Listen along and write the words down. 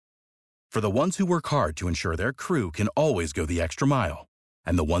For the ones who work hard to ensure their crew can always go the extra mile,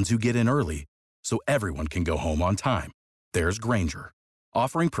 and the ones who get in early so everyone can go home on time, there's Grainger,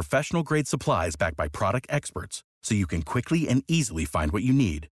 offering professional-grade supplies backed by product experts so you can quickly and easily find what you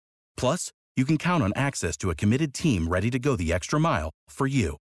need. Plus, you can count on access to a committed team ready to go the extra mile for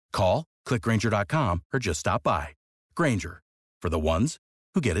you. Call, click Grainger.com, or just stop by. Grainger, for the ones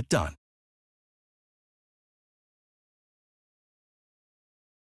who get it done.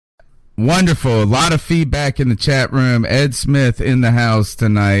 Wonderful. A lot of feedback in the chat room. Ed Smith in the house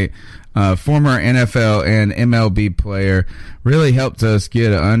tonight. Former NFL and MLB player, really helped us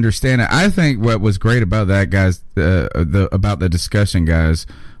get an understanding. I think what was great about that, guys, about the discussion, guys,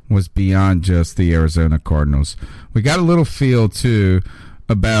 was beyond just the Arizona Cardinals. We got a little feel, too,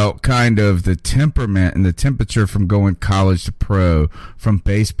 about kind of the temperament and the temperature from going college to pro, from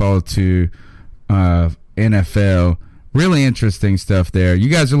baseball to NFL. Really interesting stuff there. You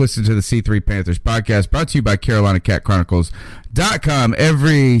guys are listening to the C3 Panthers podcast, brought to you by CarolinaCatChronicles.com.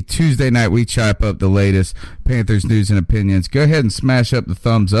 Every Tuesday night, we chop up the latest Panthers news and opinions. Go ahead and smash up the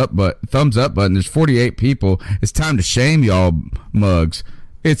thumbs up button. There's 48 people. It's time to shame y'all, mugs.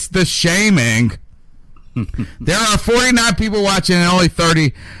 It's the shaming. There are 49 people watching and only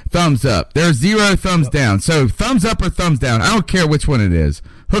 30 thumbs up. There are 0 thumbs down. So thumbs up or thumbs down. I don't care which one it is.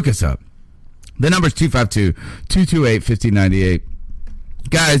 Hook us up. The number's 252-228-5098.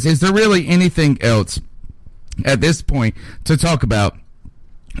 Guys, is there really anything else at this point to talk about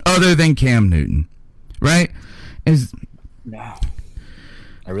other than Cam Newton? Right? No.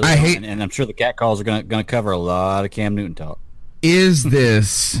 I hate, and I'm sure the cat calls are going to cover a lot of Cam Newton talk. Is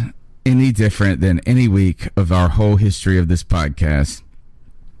this any different than any week of our whole history of this podcast?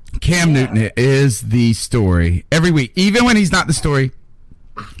 Cam Newton is the story every week, even when he's not the story.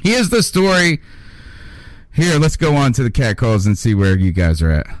 He is the story. Here, let's go on to the cat calls and see where you guys are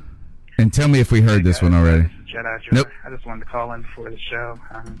at. And tell me if we heard this one already. Jedi Joy. Nope. I just wanted to call in before the show,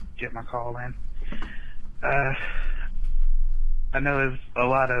 get my call in. I know there's a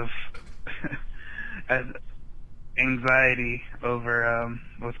lot of anxiety over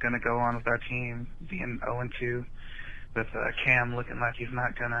what's going to go on with our team being 0-2, with Cam looking like he's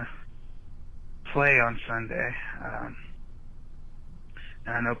not going to play on Sunday.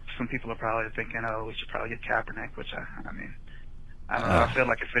 And I know some people are probably thinking, oh, we should probably get Kaepernick, which I mean, I don't know. I feel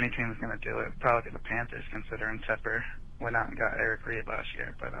like if any team is going to do it, probably the Panthers, considering Tepper went out and got Eric Reid last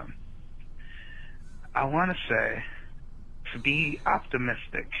year. But I want to say, to be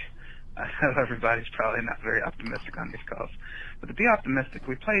optimistic, I know everybody's probably not very optimistic on these calls, but to be optimistic,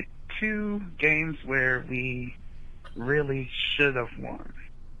 we played 2 games where we really should have won.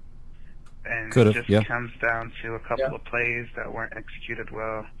 And it just comes down to a couple of plays that weren't executed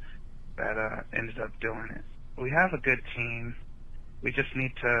well that ended up doing it. We have a good team. We just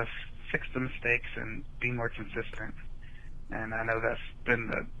need to fix the mistakes and be more consistent. And I know that's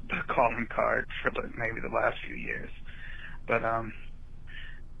been the calling card for maybe the last few years. But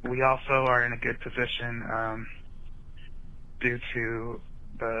we also are in a good position due to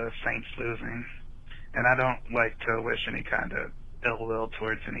the Saints losing. And I don't like to wish any kind of ill will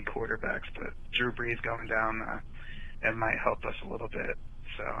towards any quarterbacks, but Drew Brees going down, it might help us a little bit.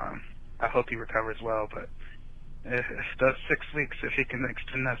 So I hope he recovers well, but if those 6 weeks, if he can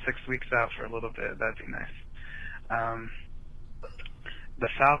extend that 6 weeks out for a little bit, that'd be nice. The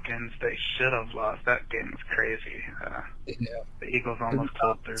Falcons, they should have lost. That game was crazy. The Eagles almost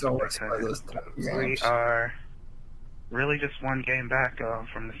pulled through. We are really just one game back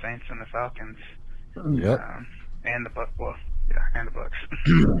from the Saints and the Falcons. Yep. And the Bucks. Well, and the Bucks.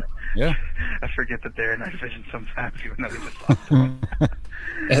 Yeah. I forget that they're in our division sometimes, even though we just lost to them.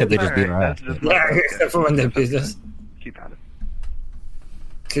 They just beat our ass. Except for when they beat us. Keep pounding.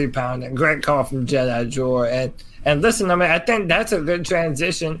 Keep pounding. Great call from Jedi Joy. And listen, I mean, I think that's a good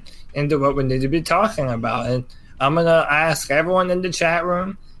transition into what we need to be talking about. And I'm going to ask everyone in the chat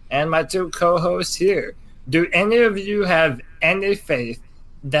room and my 2 co-hosts here, do any of you have any faith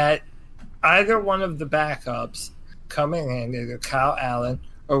that either one of the backups coming in, either Kyle Allen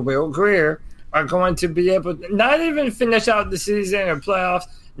or Will Grier, are going to be able to not even finish out the season or playoffs,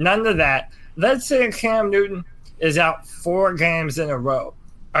 none of that. Let's say Cam Newton is out 4 games in a row.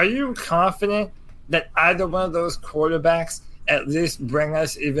 Are you confident that either one of those quarterbacks at least bring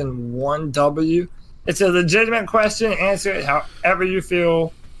us even 1 W? It's a legitimate question. Answer it however you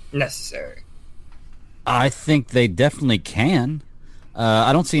feel necessary. I think they definitely can.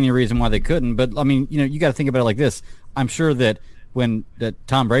 I don't see any reason why they couldn't, but I mean, you got to think about it like this. I'm sure that when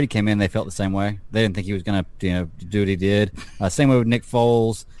Tom Brady came in, they felt the same way. They didn't think he was going to, do what he did. Same way with Nick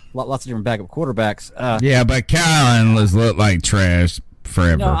Foles. Lots of different backup quarterbacks. Yeah, but Kyle Allen looked like trash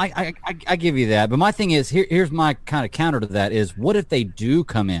forever. No, I give you that. But my thing is, here's my kind of counter to that is, what if they do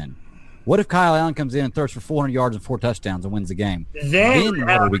come in? What if Kyle Allen comes in and throws for 400 yards and 4 touchdowns and wins the game? Then what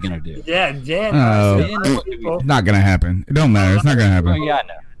are we going to do? Yeah, then not going to happen. It don't matter. It's not going to happen. Yeah, I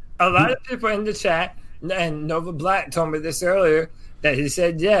know. A lot of people in the chat, and Nova Black told me this earlier, that he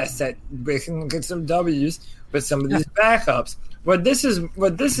said yes, that we can get some W's with some of these backups. But this is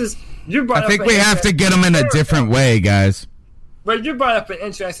you brought. I think we have to get them in a different way, guys. But you brought up an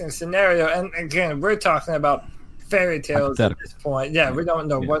interesting scenario, and again, we're talking about fairy tales at this point. Yeah, we don't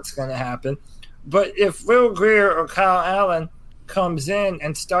know what's going to happen. But if Will Grier or Kyle Allen comes in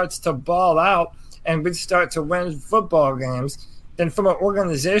and starts to ball out, and we start to win football games, then from an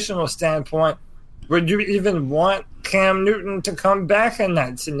organizational standpoint, would you even want Cam Newton to come back in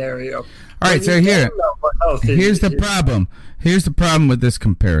that scenario? All right, so here's the problem. Here's the problem with this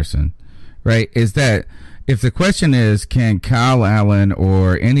comparison, right? Is that if the question is, can Kyle Allen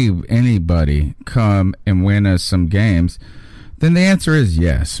or anybody come and win us some games, then the answer is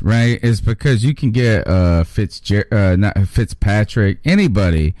yes, right? It's because you can get Fitzpatrick,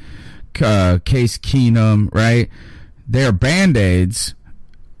 anybody, Case Keenum, right? They're Band-Aids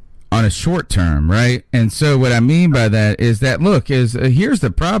on a short term, right? And so what I mean by that is that, look, here's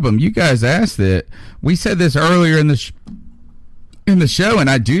the problem. You guys asked it. We said this earlier in the show, and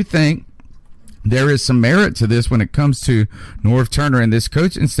I do think there is some merit to this when it comes to Norv Turner and this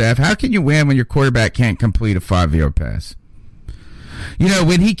coaching staff. How can you win when your quarterback can't complete a 5-yard pass? You know,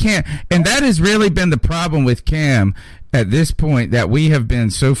 when he can't, and that has really been the problem with Cam at this point that we have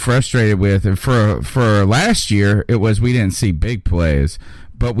been so frustrated with. And for last year, it was we didn't see big plays,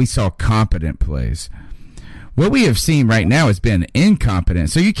 but we saw competent plays. What we have seen right now has been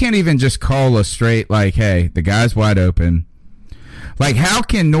incompetent. So you can't even just call a straight, like, hey, the guy's wide open. Like, how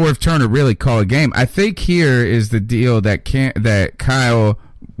can Norv Turner really call a game? I think here is the deal that Kyle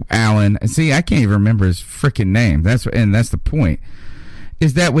Allen, see, I can't even remember his freaking name. That's the point.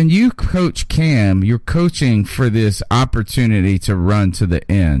 Is that when you coach Cam, you're coaching for this opportunity to run to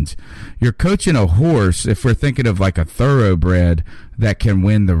the end. You're coaching a horse, if we're thinking of like a thoroughbred, that can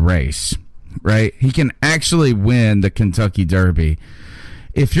win the race, right? He can actually win the Kentucky Derby.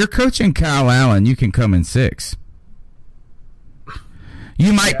 If you're coaching Kyle Allen, you can come in 6.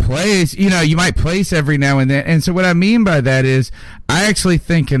 You might place, you might place every now and then. And so what I mean by that is I actually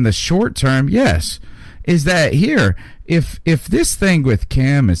think in the short term, yes, is that here, if this thing with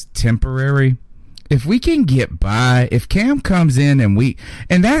Cam is temporary, if we can get by, if Cam comes in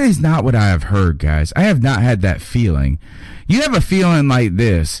and that is not what I have heard, guys. I have not had that feeling. You have a feeling like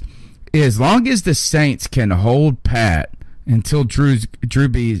this. As long as the Saints can hold pat until Drew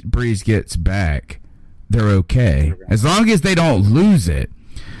Brees gets back, they're okay. As long as they don't lose it.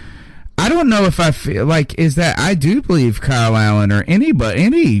 I don't know if I feel like is that I do believe Kyle Allen or any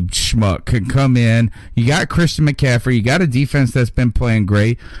schmuck can come in. You got Christian McCaffrey. You got a defense that's been playing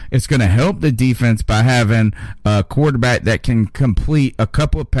great. It's going to help the defense by having a quarterback that can complete a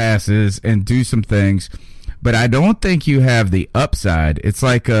couple of passes and do some things. But I don't think you have the upside. It's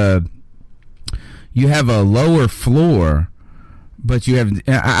like you have a lower floor, but you have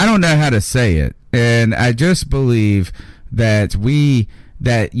I don't know how to say it. And I just believe that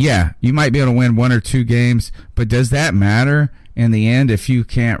you might be able to win 1 or 2 games, but does that matter in the end if you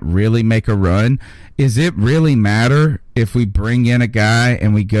can't really make a run? Is it really matter if we bring in a guy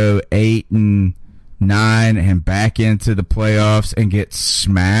and we go 8-9 and back into the playoffs and get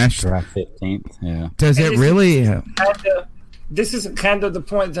smashed? Draft 15th, yeah. Does it really? This is kind of the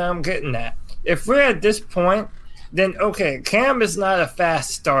point that I'm getting at. If we're at this point, then okay, Cam is not a fast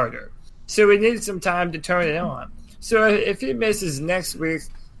starter. So we need some time to turn it on. So if he misses next week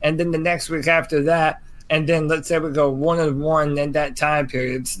and then the next week after that, and then let's say we go 1-1 in that time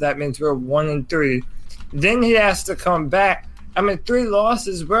period, so that means we're 1-3, then he has to come back. I mean, 3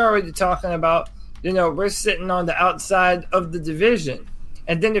 losses, we're already talking about, we're sitting on the outside of the division.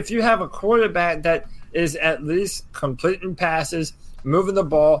 And then if you have a quarterback that is at least completing passes, moving the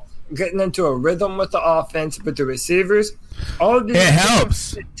ball, getting into a rhythm with the offense, with the receivers, all of these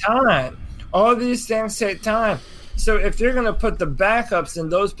helps. Take time. All these things take time. So if you're going to put the backups in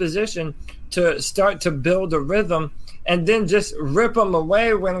those positions to start to build a rhythm and then just rip them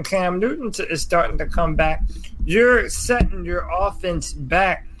away when Cam Newton is starting to come back, you're setting your offense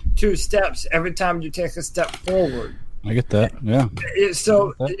back 2 steps every time you take a step forward. I get that, yeah.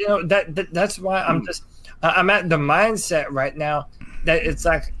 So, that's why I'm at the mindset right now that it's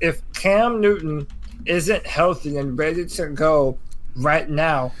like if Cam Newton isn't healthy and ready to go right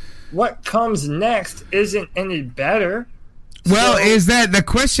now, what comes next isn't any better. Well, is that the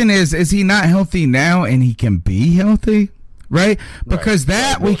question is he not healthy now and he can be healthy? right? Because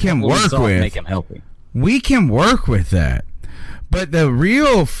that we can work with. Make him healthy. We can work with that. But the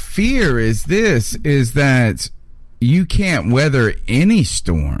real fear is this, is that you can't weather any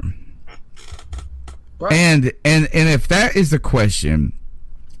storm. Right. And if that is the question,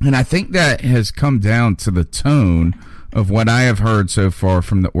 and I think that has come down to the tone of what I have heard so far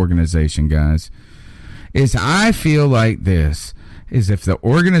from the organization, guys, is I feel like this, is if the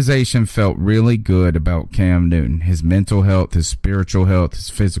organization felt really good about Cam Newton, his mental health, his spiritual health, his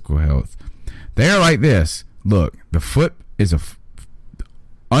physical health, they're like this. Look, the foot is a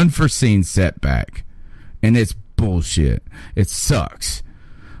unforeseen setback, and it's bullshit. It sucks,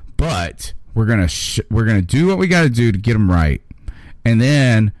 but we're gonna do what we got to do to get them right, and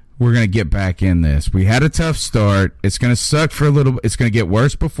then we're gonna get back in this. We had a tough start. It's gonna suck for a little. It's gonna get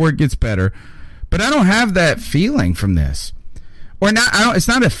worse before it gets better. But I don't have that feeling from this, or not. It's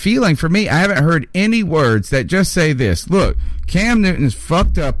not a feeling for me. I haven't heard any words that just say this. Look, Cam Newton is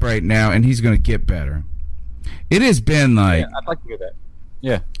fucked up right now, and he's gonna get better. It has been like, I'd like to hear that.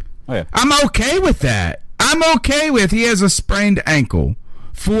 Yeah. Oh, yeah. I'm okay with that. I'm okay with he has a sprained ankle,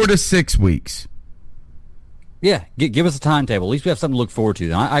 4 to 6 weeks. Yeah, give us a timetable. At least we have something to look forward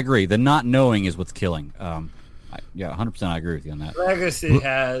to. I agree. The not knowing is what's killing. 100% I agree with you on that. Legacy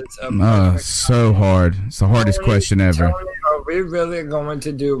has a so hard. It's the hardest question ever. Tony, are we really going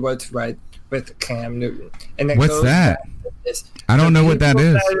to do what's right with Cam Newton? And what's that? I don't know what that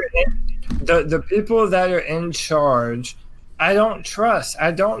is. The people that are in charge, I don't trust.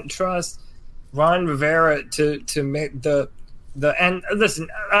 I don't trust Ron Rivera to make the and listen.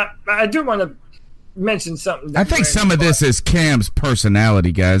 I do want to mention something. I think some of this is Cam's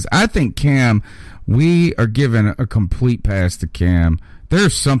personality, guys. I think Cam, we are giving a complete pass to Cam.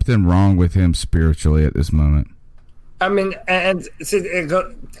 There's something wrong with him spiritually at this moment. I mean, and see, we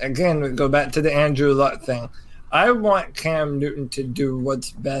go back to the Andrew Luck thing. I want Cam Newton to do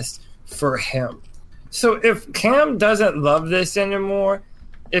what's best for him. So if Cam doesn't love this anymore,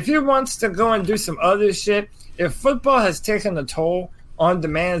 if he wants to go and do some other shit, if football has taken a toll on the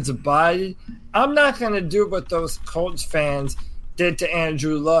man's body, I'm not going to do what those Colts fans did to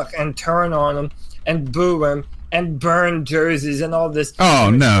Andrew Luck and turn on him and boo him and burn jerseys and all this. Oh,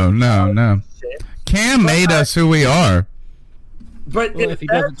 no. Shit. Cam made us who we are. But if he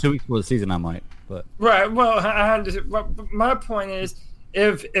does it 2 weeks before the season, I might. But right. Well, I understand. My point is,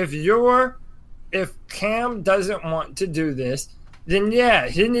 if Cam doesn't want to do this, then yeah,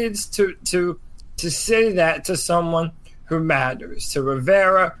 he needs to say that to someone who matters, to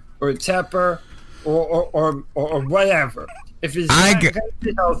Rivera or Tepper or whatever. If he's not going to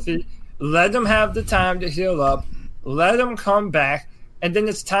be healthy, let him have the time to heal up, let him come back, and then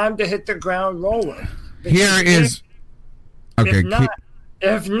it's time to hit the ground rolling. If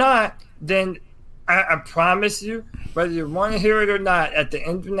not, then I promise you, whether you want to hear it or not, at the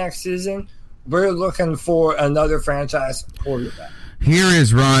end of next season, we're looking for another franchise quarterback. Here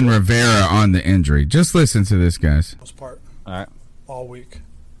is Ron Rivera on the injury. Just listen to this, guys. All right. All week.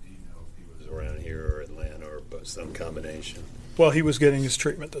 Do you know if he was around here or Atlanta or some combination? Well, he was getting his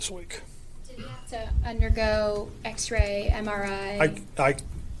treatment this week. Did he have to undergo X-ray, MRI? I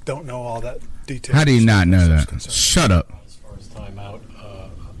don't know all that detail. How do you not know that? Shut up. As far as timeout,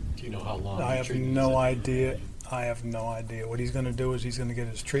 do you know how long? I have no idea. I have no idea. What he's going to do is he's going to get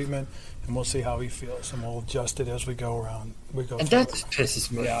his treatment, and we'll see how he feels, and we'll adjust it as we go around. And that just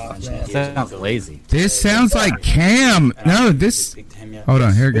pisses me off, man. That sounds lazy. This sounds like Cam. No, this. Hold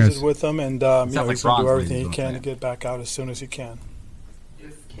on, here it goes. With him, and he's going to do everything he can to get back out as soon as he can.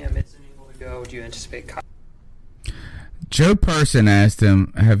 If Cam isn't able to go, would you anticipate? Joe Person asked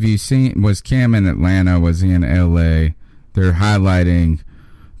him, "Have you seen? Was Cam in Atlanta? Was he in L.A.?" They're highlighting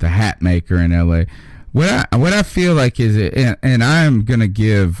the hat maker in L.A. What I feel like is it, and I'm gonna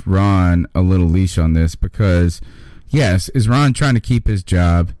give Ron a little leash on this because, yes, is Ron trying to keep his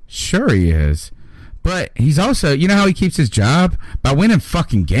job? Sure he is, but he's also, you know how he keeps his job? By winning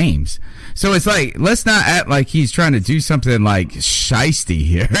fucking games. So it's like, let's not act like he's trying to do something like shiesty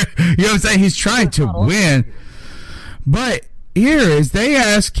here. You know what I'm saying? He's trying to win, but here is they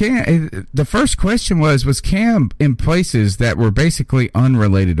asked Cam. The first question was Cam in places that were basically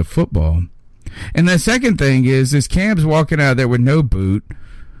unrelated to football? And the second thing is Cam's walking out there with no boot.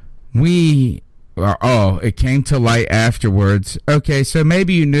 It came to light afterwards. Okay, so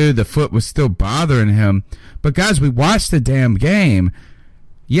maybe you knew the foot was still bothering him. But, guys, we watched the damn game.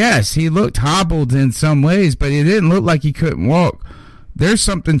 Yes, he looked hobbled in some ways, but it didn't look like he couldn't walk. There's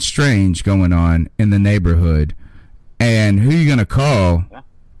something strange going on in the neighborhood. And who are you going to call?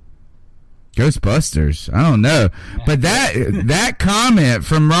 Ghostbusters. I don't know. But that comment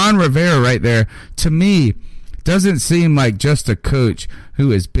from Ron Rivera right there, to me, doesn't seem like just a coach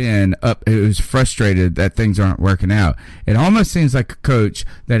who has been who's frustrated that things aren't working out. It almost seems like a coach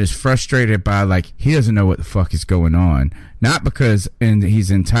that is frustrated by, like, he doesn't know what the fuck is going on. Not because he's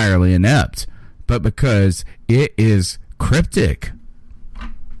entirely inept, but because it is cryptic.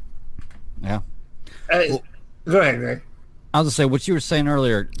 Yeah. Go ahead, Greg. I was gonna say what you were saying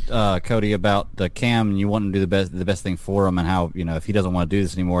earlier, Cody, about the Cam, and you want him to do the best thing for him, and how, you know, if he doesn't want to do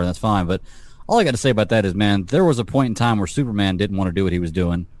this anymore, that's fine. But all I got to say about that is, man, there was a point in time where Superman didn't want to do what he was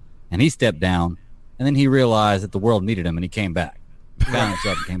doing, and he stepped down, and then he realized that the world needed him, and he came back. He found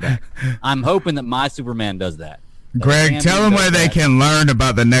himself and came back. I'm hoping that my Superman does that. Greg, tell them where they can learn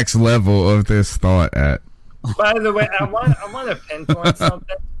about the next level of this thought at. By the way, I want to pinpoint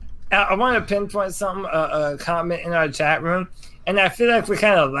something. I want to pinpoint something, a comment in our chat room, and I feel like we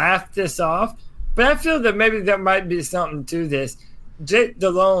kind of laughed this off, but I feel that maybe there might be something to this. Jake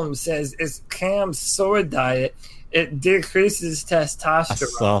Delhomme says it's Cam's soy diet. It decreases testosterone. I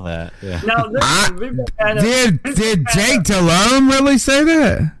saw that. Yeah. Now, listen, did Jake Delhomme really say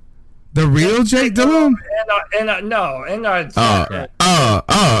that? The real Jake Delhomme? In our chat.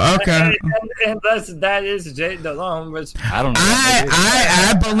 Okay. Unless that is Jake Delhomme, which I don't know.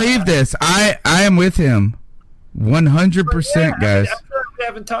 I believe this. I am with him 100%, guys. I feel like we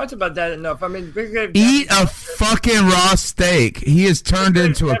haven't talked about that enough. I mean, eat a fucking raw steak. He has turned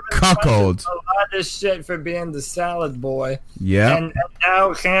into a cuckold. A lot of shit for being the salad boy. Yeah. And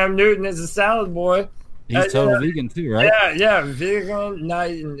now Cam Newton is a salad boy. He's total vegan too, right? Yeah, vegan, not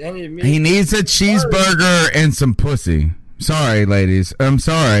eating any meat. He needs a cheeseburger and some pussy. Sorry, ladies. I'm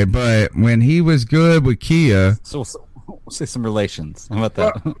sorry, but when he was good with Kia, so we'll see some relations. How about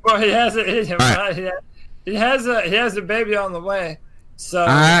that? Well, he has a baby on the way. So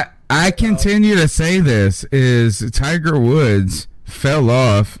I continue to say this is Tiger Woods fell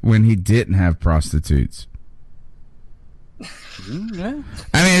off when he didn't have prostitutes. Yeah.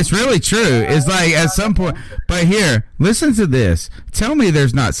 I mean, it's really true. It's like at some point, but here, listen to this. Tell me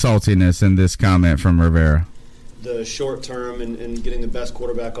there's not saltiness in this comment from Rivera. The short term and getting the best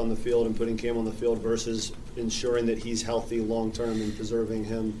quarterback on the field and putting Cam on the field versus ensuring that he's healthy long term and preserving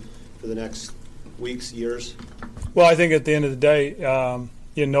him for the next weeks, years. Well, I think at the end of the day,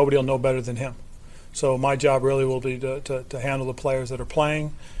 nobody will know better than him. So my job really will be to handle the players that are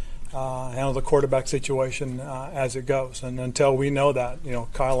playing, handle the quarterback situation as it goes. And until we know that,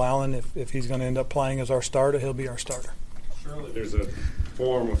 Kyle Allen, if he's going to end up playing as our starter, he'll be our starter. Surely there's a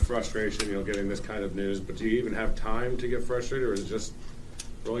form of frustration, getting this kind of news, but do you even have time to get frustrated, or is it just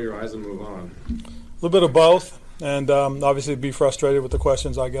roll your eyes and move on? A little bit of both, and obviously be frustrated with the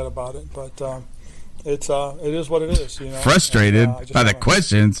questions I get about it, but it is what it is. Frustrated by the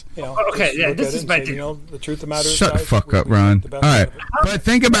questions. Okay, yeah, this is my the truth of the matter is, shut the fuck up, Ron. All right, but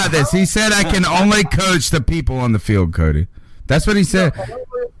think about this. He said, "I can only coach the people on the field, Cody." That's what he said. The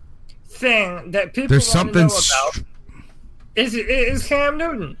only thing that people There's something know about is Cam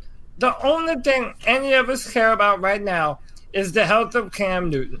Newton. The only thing any of us care about right now is the health of Cam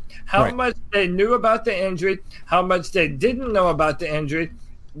Newton. How much they knew about the injury, how much they didn't know about the injury,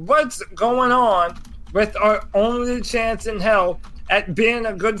 what's going on with our only chance in hell at being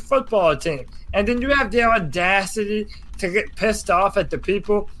a good football team. And then you have the audacity to get pissed off at the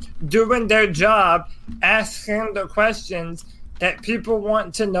people doing their job, asking the questions that people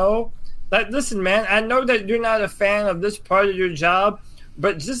want to know. Like, listen, man, I know that you're not a fan of this part of your job,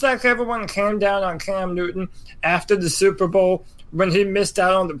 but just like everyone came down on Cam Newton after the Super Bowl when he missed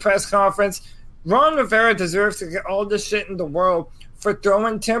out on the press conference, Ron Rivera deserves to get all the shit in the world for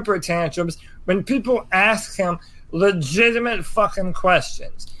throwing temper tantrums when people ask him legitimate fucking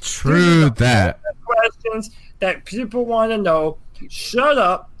questions. True that. Questions that people want to know. Shut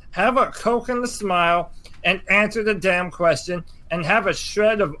up, have a Coke and a smile, and answer the damn question, and have a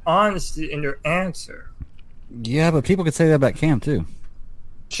shred of honesty in your answer. Yeah, but people could say that about Cam too.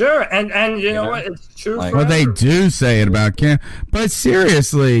 Sure, and you know what? It's true. Well, they do say it about Cam. But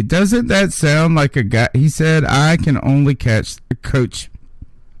seriously, doesn't that sound like a guy? He said, "I can only coach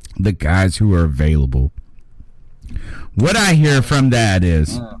the guys who are available." What I hear from that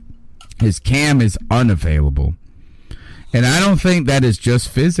is Cam is unavailable, and I don't think that is just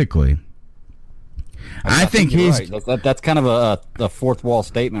physically. I think he's right. That's kind of a fourth wall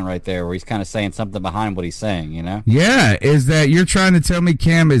statement right there, where he's kind of saying something behind what he's saying. Yeah, is that you're trying to tell me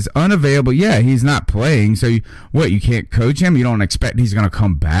Cam is unavailable? Yeah, he's not playing. So you can't coach him? You don't expect he's going to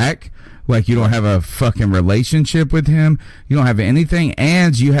come back? Like, you don't have a fucking relationship with him? You don't have anything,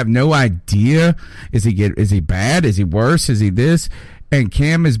 and you have no idea. Is he bad? Is he worse? Is he this? and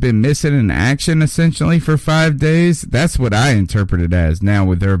Cam has been missing in action essentially for 5 days. That's what I interpret it as.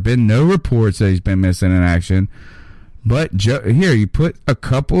 Now, there have been no reports that he's been missing in action. But here, you put a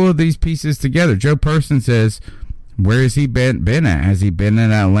couple of these pieces together. Joe Person says, where has he been at? Has he been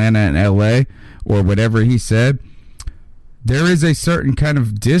in Atlanta and L.A. or whatever he said? There is a certain kind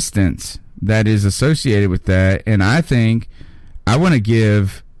of distance that is associated with that, and I think I want to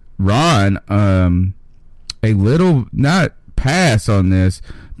give Ron a little, not pass on this,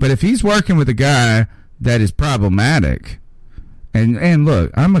 but if he's working with a guy that is problematic, and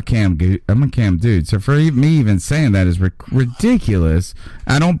look, I'm a Cam dude, so for me even saying that is ridiculous.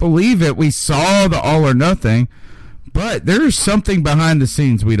 I don't believe it. We saw the all or nothing, but there's something behind the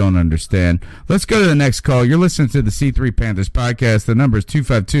scenes we don't understand. Let's go to the next call. You're listening to the C3 Panthers podcast. The number is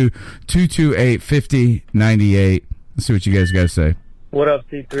 252-228-5098. Let's see what you guys got to say. What up,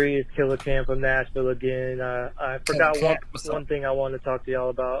 C3? It's Killer Cam from Nashville again. I forgot one thing I wanted to talk to y'all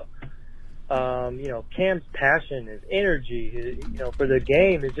about. Cam's passion, his energy, for the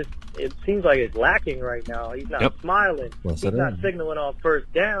game, it seems like it's lacking right now. He's not smiling. He's not signaling on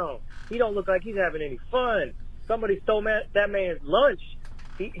first down. He don't look like he's having any fun. Somebody stole that man's lunch.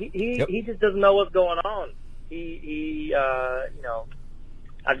 He just doesn't know what's going on.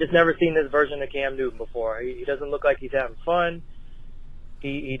 I've just never seen this version of Cam Newton before. He doesn't look like he's having fun.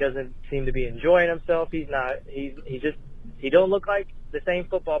 He doesn't seem to be enjoying himself. He don't look like the same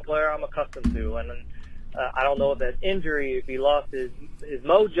football player I'm accustomed to. And I don't know if that's injury, if he lost his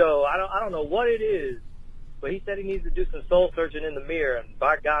mojo. I don't know what it is. But he said he needs to do some soul searching in the mirror, and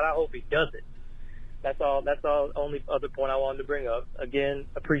by God, I hope he does it. That's all. That's the only other point I wanted to bring up. Again,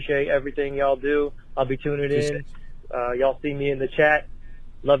 appreciate everything y'all do. I'll be tuning in. Y'all see me in the chat.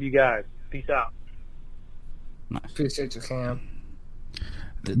 Love you guys. Peace out. Nice. Appreciate you, Cam.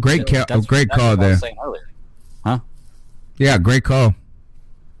 Great call there. Huh? Yeah, great call.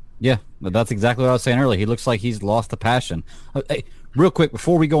 Yeah, but that's exactly what I was saying earlier. He looks like he's lost the passion. Hey, real quick,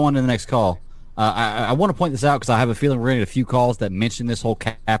 before we go on to the next call, I want to point this out because I have a feeling we're going to get a few calls that mention this whole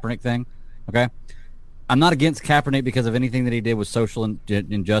Kaepernick thing. Okay? I'm not against Kaepernick because of anything that he did with social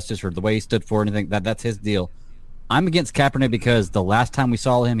injustice or the way he stood for anything. That's his deal. I'm against Kaepernick because the last time we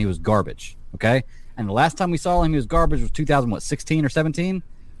saw him, he was garbage. Okay? And the last time we saw him, he was garbage was 2016 or 17?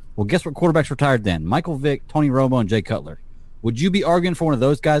 Well, guess what quarterbacks retired then? Michael Vick, Tony Romo, and Jay Cutler. Would you be arguing for one of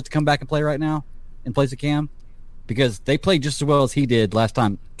those guys to come back and play right now in place of Cam? Because they played just as well as he did last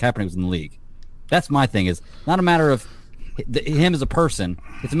time Kaepernick was in the league. That's my thing. Is not a matter of him as a person.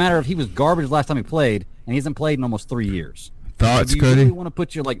 It's a matter of he was garbage last time he played, and he hasn't played in almost 3 years. Thoughts, do you Cody? really want to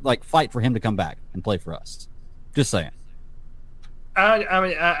put your like fight for him to come back and play for us? Just saying.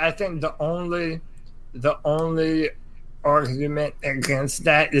 I think the only argument against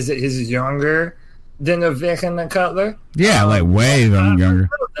that is that he's younger than a Vic and a Cutler. Yeah, like way younger.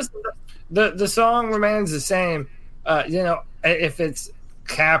 The song remains the same. If it's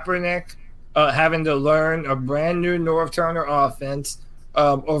Kaepernick having to learn a brand new North Turner offense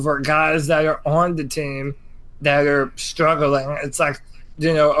over guys that are on the team that are struggling, it's like,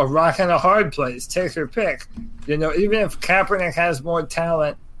 a rock and a hard place. Take your pick. Even if Kaepernick has more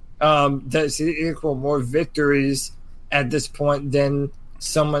talent, does he equal more victories at this point than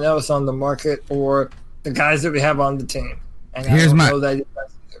someone else on the market or the guys that we have on the team? And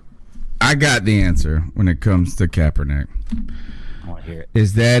I got the answer when it comes to Kaepernick. I want to hear it.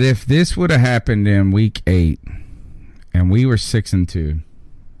 Is that if this would have happened in week 8 and we were 6-2,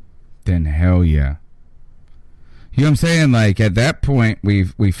 then hell yeah. You know what I'm saying? Like, at that point, we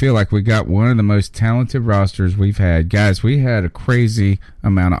feel like we got one of the most talented rosters we've had. Guys, we had a crazy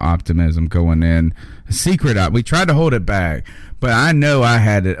amount of optimism going in. We tried to hold it back, but I know I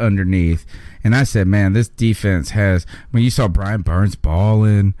had it underneath. And I said, man, this defense has, when you saw Brian Burns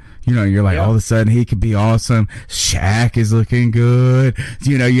balling, you're like, all of a sudden he could be awesome. Shaq is looking good.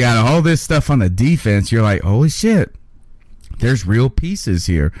 You got all this stuff on the defense. You're like, holy shit. There's real pieces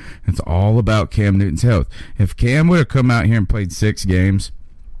here. It's all about Cam Newton's health. If Cam would have come out here and played 6 games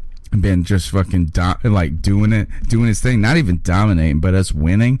and been just fucking doing his thing, not even dominating, but us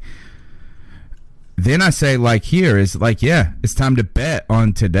winning, then I say it's time to bet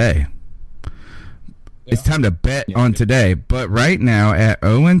on today. Yeah. It's time to bet on today. But right now at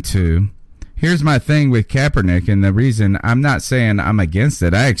 0-2, here's my thing with Kaepernick, and the reason I'm not saying I'm against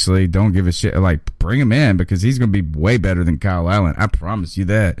it. I actually don't give a shit. Like, bring him in because he's going to be way better than Kyle Allen. I promise you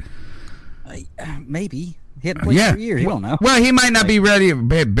that. Maybe. He hadn't played for years. You don't know. Well, he might not be ready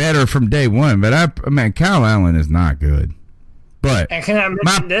better from day one, but Kyle Allen is not good. But and can I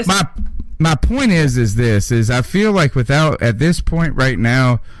mention this? My point is I feel like at this point right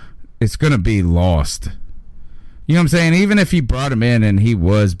now, it's going to be lost. You know what I'm saying? Even if he brought him in and he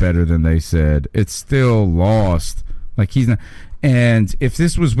was better than they said, it's still lost. Like, he's not. And if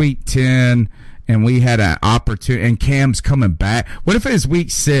this was week 10 and we had an opportunity and Cam's coming back, what if it was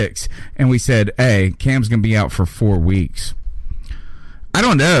week 6 and we said, hey, Cam's going to be out for 4 weeks? I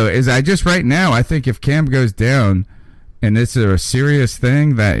don't know. Right now, I think if Cam goes down and it's a serious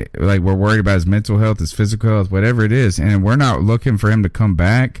thing that, like, we're worried about his mental health, his physical health, whatever it is, and we're not looking for him to come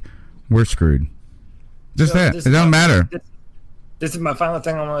back, we're screwed. Just that. It doesn't matter. This is my final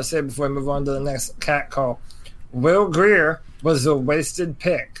thing I want to say before we move on to the next cat call. Will Grier was a wasted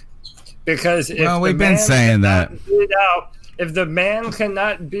pick because we've been saying that. If the man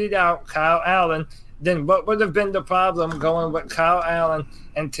cannot beat out Kyle Allen, then what would have been the problem going with Kyle Allen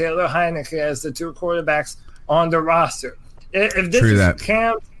and Taylor Heineke as the 2 quarterbacks on the roster? If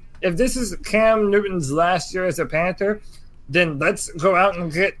this is Cam Newton's last year as a Panther, then let's go out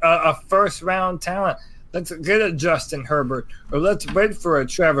and get a first-round talent. Let's get a Justin Herbert, or let's wait for a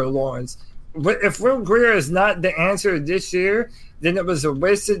Trevor Lawrence. But if Will Grier is not the answer this year, then it was a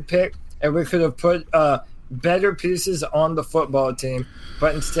wasted pick, and we could have put better pieces on the football team.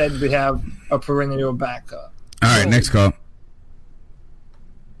 But instead, we have a perennial backup. All right, next call.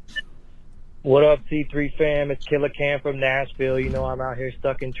 What up, C3 fam? It's Killer Cam from Nashville. You know I'm out here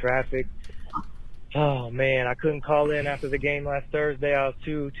stuck in traffic. Oh, man, I couldn't call in after the game last Thursday. I was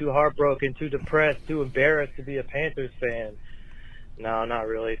too heartbroken, too depressed, too embarrassed to be a Panthers fan. No, not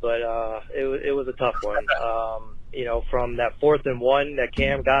really, but it was a tough one. From that 4th and 1 that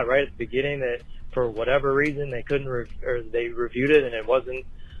Cam got right at the beginning, that for whatever reason they couldn't they reviewed it and it wasn't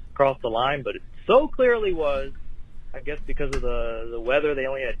across the line, but it so clearly was. I guess because of the weather, they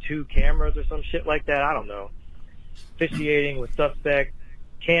only had 2 cameras or some shit like that. I don't know. Officiating was suspect.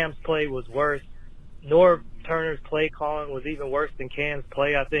 Cam's play was worse. Norv Turner's play calling was even worse than Cam's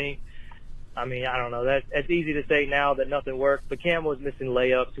play, I think. I mean, I don't know. That's easy to say now that nothing worked, but Cam was missing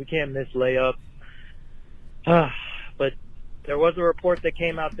layups. We can't miss layups. But there was a report that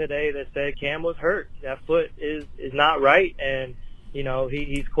came out today that said Cam was hurt. That foot is not right, and,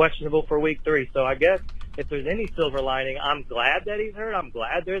 he's questionable for week 3. So I guess if there's any silver lining, I'm glad that he's hurt. I'm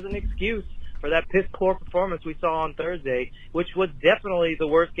glad there's an excuse for that piss-poor performance we saw on Thursday, which was definitely the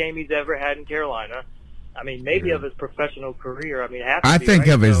worst game he's ever had in Carolina. I mean, maybe of his professional career. I mean, I think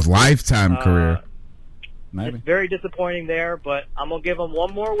of his lifetime career. Maybe. It's very disappointing there, but I'm going to give him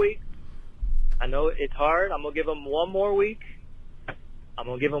one more week. I know it's hard. I'm going to give him one more week. I'm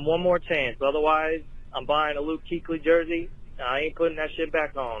going to give him one more chance. Otherwise, I'm buying a Luke Kuechly jersey. I ain't putting that shit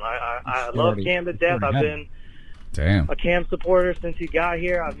back on. I love Cam to death. I've been a Cam supporter since he got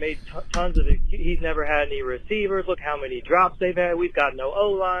here. I've made tons of he's never had any receivers. Look how many drops they've had. We've got no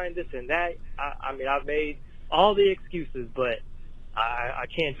O-line, this and that. I mean, I've made all the excuses, but I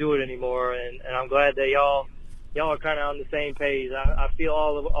can't do it anymore. And I'm glad that y'all are kind of on the same page. I feel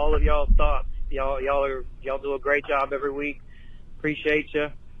all of y'all's thoughts. Y'all do a great job every week. Appreciate you.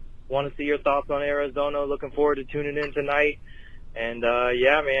 Want to see your thoughts on Arizona. Looking forward to tuning in tonight. And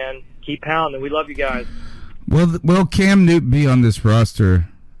yeah, man, keep pounding. We love you guys. Will Cam Newton be on this roster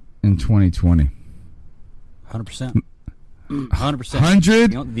in 2020? 100%. 100%.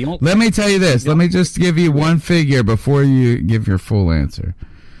 100? Let me tell you this. Let me just give you one figure before you give your full answer.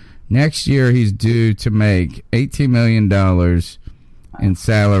 Next year, he's due to make $18 million in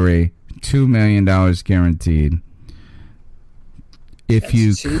salary, $2 million guaranteed.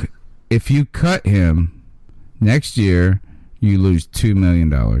 If you cut him next year, you lose $2 million.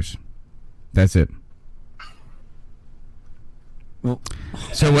 That's it.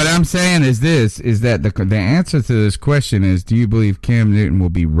 So what I'm saying is that the answer to this question is, do you believe Cam Newton will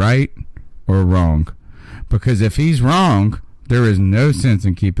be right or wrong? Because if he's wrong, there is no sense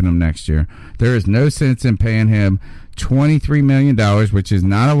in keeping him next year. There is no sense in paying him $23 million, which is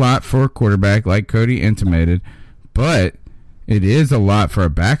not a lot for a quarterback, like Cody intimated, but it is a lot for a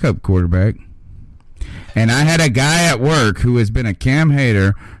backup quarterback. And I had a guy at work who has been a Cam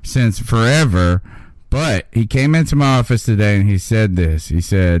hater since forever, but he came into my office today and he said this. He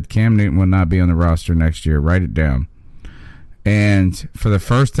said, Cam Newton will not be on the roster next year. Write it down. And for the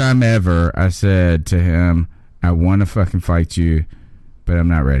first time ever, I said to him, I want to fucking fight you, but I'm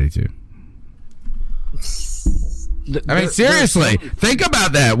not ready to. I mean, seriously, think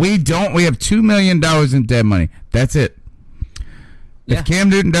about that. We have $2 million in dead money. That's it. If Cam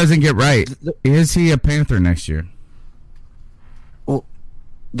Newton doesn't get right, is he a Panther next year? Well,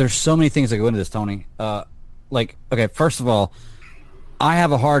 there's so many things that go into this, Tony. Okay, first of all, I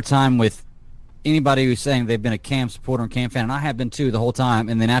have a hard time with anybody who's saying they've been a Cam supporter and Cam fan, and I have been too the whole time.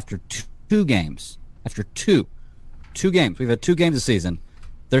 And then after two games, we've had 2 games this season,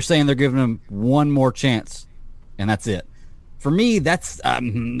 they're saying they're giving him one more chance and that's it. For me, that's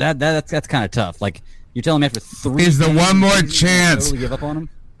kind of tough. Like, you're telling me after 3 is the one more chance totally give up on him?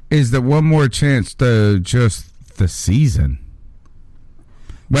 Is the one more chance though just the season?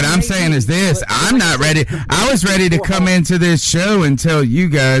 What I'm saying is this: I'm not ready. I was ready to come into this show and tell you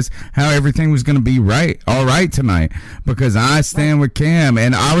guys how everything was going to be all right tonight, because I stand with Cam,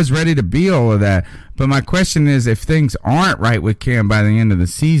 and I was ready to be all of that. But my question is, if things aren't right with Cam by the end of the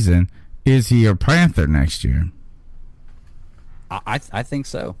season, is he a Panther next year? I think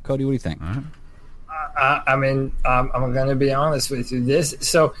so. Cody, what do you think? I mean, I'm going to be honest with you.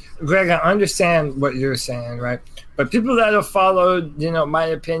 So, Greg, I understand what you're saying, right? But people that have followed, my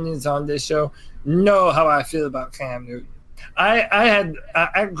opinions on this show know how I feel about Cam Newton.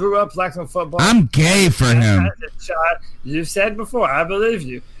 I grew up liking football. I'm gay for him. You said before, I believe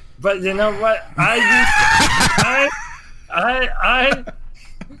you. But you know what? I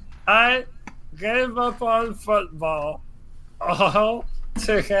gave up on football all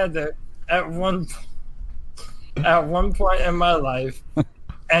together at one point in my life,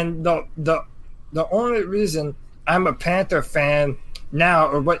 and the only reason I'm a Panther fan now,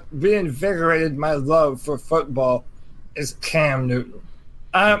 or what reinvigorated my love for football, is Cam Newton.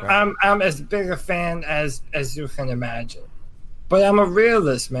 I'm as big a fan as you can imagine, but I'm a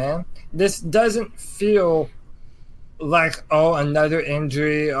realist, man. This doesn't feel like another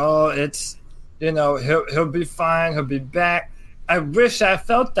injury. It's he'll be fine. He'll be back. I wish I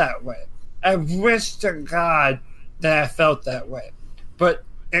felt that way. I wish to God that I felt that way. But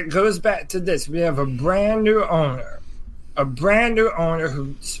it goes back to this. We have a brand new owner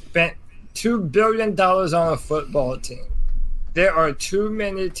who spent $2 billion on a football team. There are too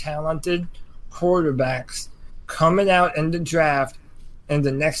many talented quarterbacks coming out in the draft in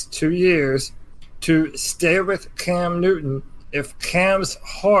the next 2 years to stay with Cam Newton if Cam's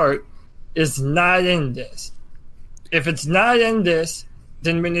heart is not in this. If it's not in this,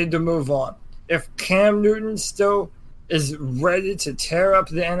 then we need to move on. If Cam Newton still is ready to tear up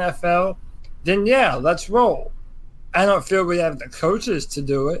the NFL, then yeah, let's roll. I don't feel we have the coaches to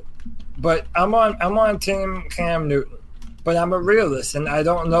do it, but I'm on team Cam Newton. But I'm a realist, and I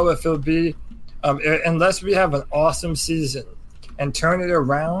don't know if it'll be unless we have an awesome season and turn it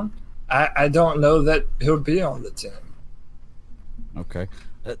around. I don't know that he'll be on the team. Okay,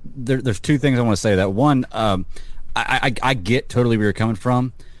 there's two things I want to say. That one, I get totally where you're coming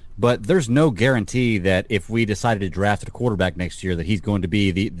from, but there's no guarantee that if we decided to draft a quarterback next year that he's going to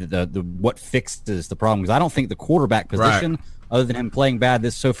be the what fixes the problem. Because I don't think the quarterback position, other than him playing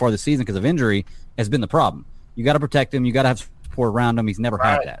bad so far this season because of injury, has been the problem. You got to protect him. You got to have support around him. He's never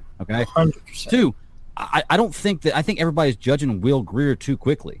had that. Okay. 100%. Two, I don't think that. I think everybody's judging Will Grier too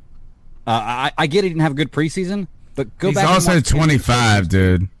quickly. I get he didn't have a good preseason, but go back. He's also 25,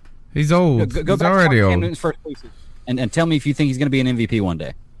 dude. He's old. Go he's back already to old. Cam Newton's first preseason and tell me if you think he's going to be an MVP one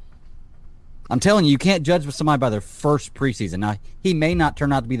day. I'm telling you, you can't judge somebody by their first preseason. Now, he may not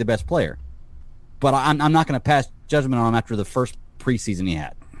turn out to be the best player, but I'm not going to pass judgment on him after the first preseason he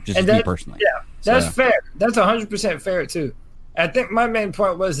had. Just me personally. Yeah, that's fair. That's 100% fair too. I think my main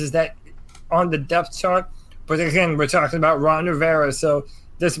point is that on the depth chart, but again, we're talking about Ron Rivera, so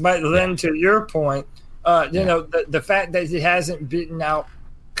this might lend to your point. The fact that he hasn't beaten out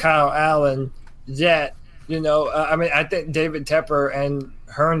Kyle Allen yet. I think David Tepper and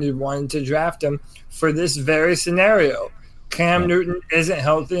Herney wanted to draft him for this very scenario. Cam Newton isn't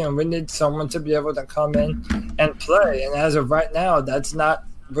healthy, and we need someone to be able to come in and play. And as of right now, that's not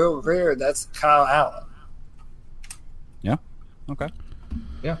Will Grier, that's Kyle Allen. Yeah. Okay.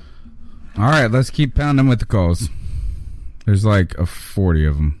 Yeah. All right, let's keep pounding with the calls. There's like 40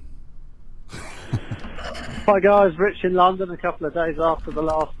 of them. Hi guys, Rich in London a couple of days after the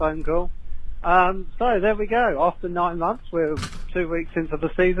last phone call. So there we go. After 9 months, we're 2 weeks into the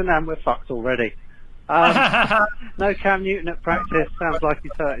season and we're fucked already. No Cam Newton at practice. Sounds like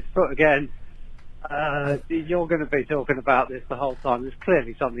he's hurt his foot again. You're going to be talking about this the whole time. There's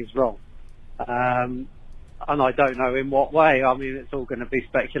clearly something's wrong. And I don't know in what way. I mean, it's all going to be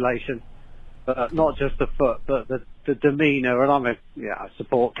speculation. But not just the foot, but the demeanour. And I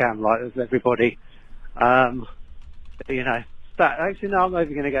support Cam like as everybody. Actually, no, I'm not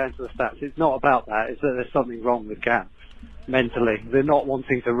even going to go into the stats. It's not about that. It's that there's something wrong with Cam mentally. They're not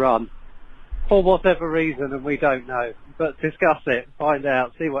wanting to run for whatever reason, and we don't know. But discuss it, find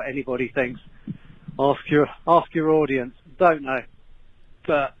out, see what anybody thinks. Ask your audience. Don't know,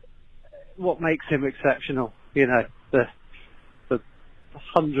 but what makes him exceptional? The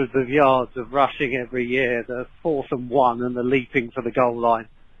hundreds of yards of rushing every year, the 4th and 1, and the leaping for the goal line.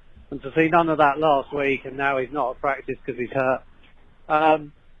 And to see none of that last week, and now he's not at practice because he's hurt.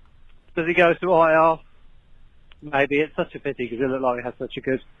 Does he go to IR? maybe it's such a pity because it looked like he had such a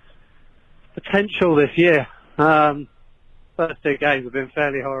good potential this year. First 2 games have been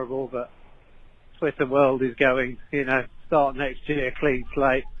fairly horrible, but Twitter world is going, start next year, clean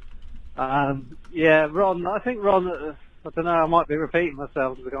slate. Ron, I think Ron, I don't know, I might be repeating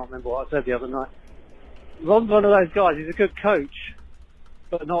myself because I can't remember what I said the other night. Ron's one of those guys, he's a good coach,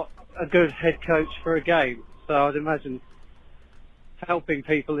 but not a good head coach for a game. So I'd imagine helping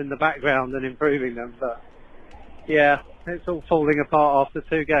people in the background and improving them. But yeah, it's all falling apart after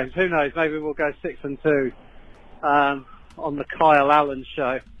 2 games. Who knows? Maybe we'll go 6-2 on the Kyle Allen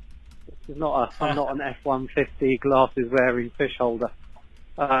show. I'm not an F-150 glasses wearing fish holder.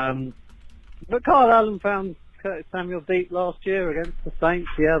 But Kyle Allen found Curtis Samuel deep last year against the Saints.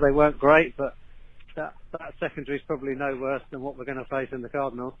 Yeah, they weren't great, but that secondary is probably no worse than what we're going to face in the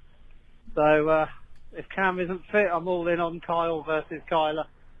Cardinals. So if Cam isn't fit, I'm all in on Kyle versus Kyler,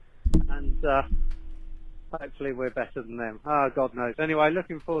 and hopefully we're better than them. God knows. Anyway,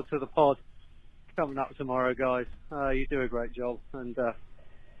 looking forward to the pod coming up tomorrow, guys. You do a great job, and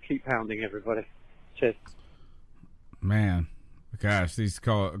keep pounding everybody. Cheers. Man, gosh, these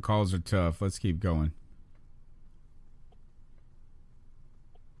calls are tough. Let's keep going.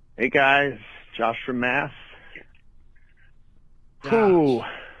 Hey guys, Josh from Mass. Ooh.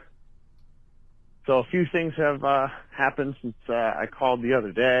 So a few things have happened since I called the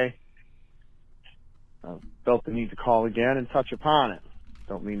other day. I felt the need to call again and touch upon it.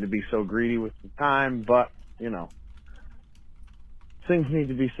 Don't mean to be so greedy with the time, but, things need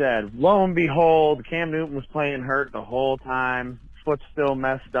to be said. Lo and behold, Cam Newton was playing hurt the whole time. Foot's still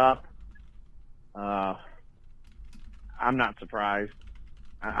messed up. I'm not surprised.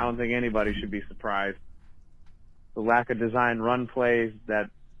 I don't think anybody should be surprised. The lack of design run plays, that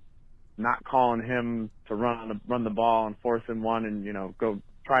not calling him to run the ball on 4th and 1 and,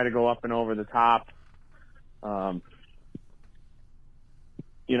 try to go up and over the top.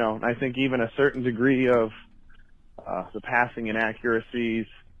 I think even a certain degree of the passing inaccuracies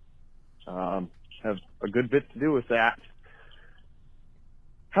have a good bit to do with that.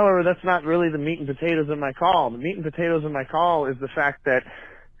 However, that's not really the meat and potatoes of my call. The meat and potatoes of my call is the fact that,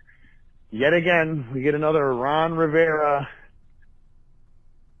 yet again, we get another Ron Rivera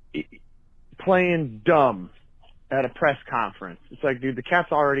playing dumb at a press conference. It's like, dude, the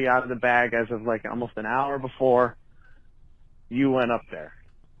cat's already out of the bag as of almost an hour before you went up there.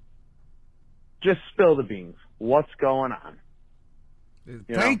 Just spill the beans. What's going on?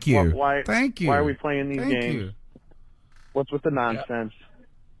 Thank you. Thank you. Why are we playing these games? What's with the nonsense?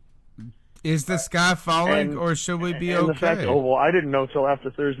 Is the sky falling, or should we be okay? The fact, I didn't know till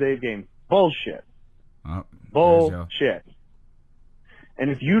after Thursday's game. Bullshit. Bullshit. And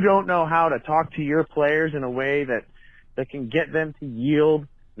if you don't know how to talk to your players in a way that can get them to yield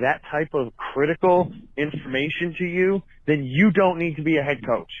that type of critical information to you, then you don't need to be a head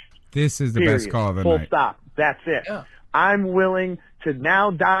coach. This is the best call of the night. Full stop. That's it. Yeah. I'm willing to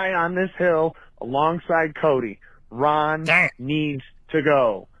now die on this hill alongside Cody. Ron needs to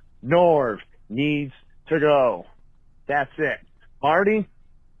go. Norv needs to go. That's it. Marty,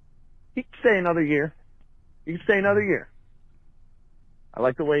 he can stay another year. He can stay another year. I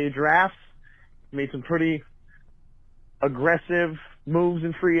like the way he drafts. He made some pretty aggressive moves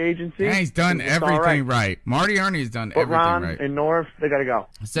in free agency. Yeah, he's done everything right. Marty Ernie's done everything Ron right. And Norv, they got to go.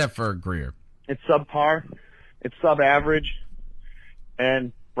 Except for Greer. It's subpar. It's sub-average.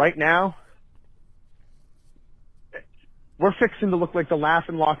 And right now, we're fixing to look like the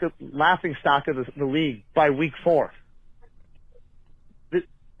laughing stock of the league by week 4.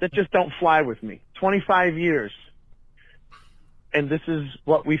 That just don't fly with me. 25 years, and this is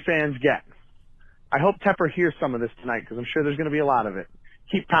what we fans get. I hope Tepper hears some of this tonight, because I'm sure there's going to be a lot of it.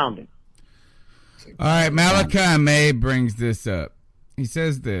 Keep pounding. All right, Malachi May brings this up. He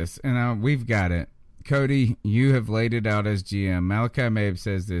says this, and we've got it. Cody, you have laid it out as GM. Malachi May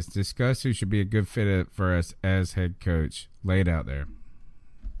says this. Discuss who should be a good fit for us as head coach. Lay it out there.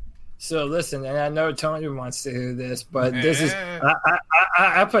 So listen, and I know Tony wants to hear this, but this is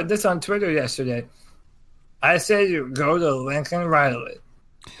I put this on Twitter yesterday. I say you go to Lincoln Riley,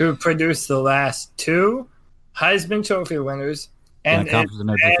 who produced the last 2 Heisman Trophy winners, and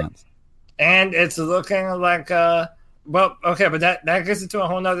it's looking like but that gets into a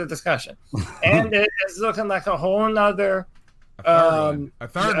whole nother discussion. And it's looking like a whole nother a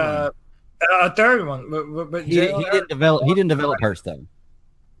third one. But he didn't develop Hurts though.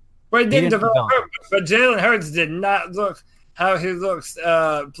 Well, he didn't develop Hurts, but Jalen Hurts did not look how he looks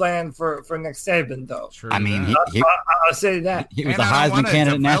playing for Nick Saban though. True. I mean, I'll say that he was a Heisman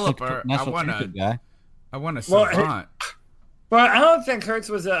candidate, national championship guy. I want a savant. Well, I don't think Hurts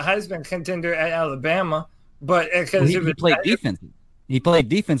was a Heisman contender at Alabama. But because he played defense. He played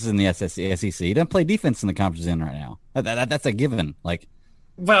defenses in the SEC. He doesn't play defense in the conference in right now. That's a given. Like,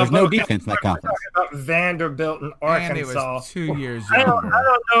 there's no defense in that conference. About Vanderbilt and Arkansas. And it was 2 years I younger.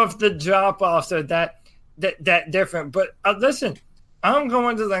 don't know if the drop-offs are that different. But listen, I'm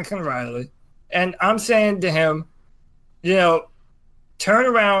going to Lincoln Riley, and I'm saying to him, turn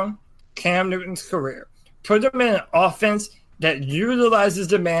around Cam Newton's career. Put him in an offense that utilizes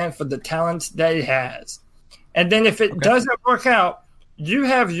the man for the talents that he has. And then if it doesn't work out, you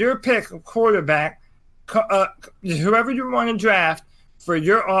have your pick of quarterback, whoever you want to draft for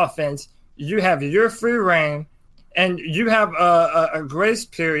your offense. You have your free reign, and you have a grace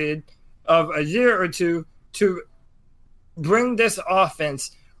period of a year or two to bring this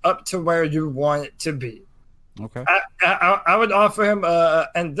offense up to where you want it to be. Okay. I would offer him,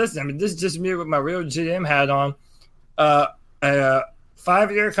 and this is just me with my real GM hat on, a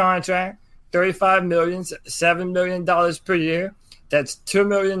 5-year contract, $35 million, $7 million per year. That's $2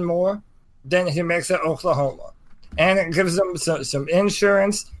 million more than he makes at Oklahoma, and it gives him some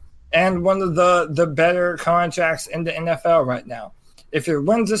insurance and one of the better contracts in the NFL right now. If he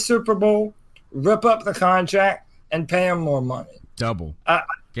wins the Super Bowl, rip up the contract and pay him more money. Double,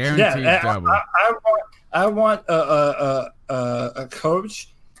 guaranteed double. I want a coach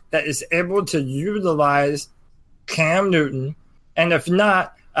that is able to utilize Cam Newton, and if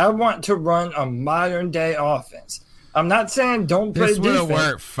not, I want to run a modern day offense. I'm not saying don't play defense. This would have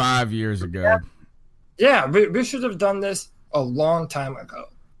worked 5 years ago. Yeah, we should have done this a long time ago.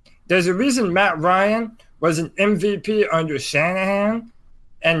 There's a reason Matt Ryan was an MVP under Shanahan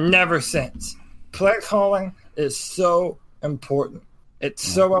and never since. Play calling is so important. It's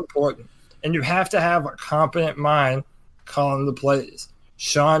so important. And you have to have a competent mind calling the plays.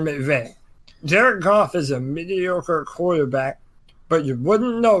 Sean McVay. Jared Goff is a mediocre quarterback, but you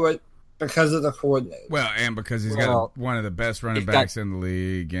wouldn't know it because of the coordinator. Well, and because he's got one of the best running backs in the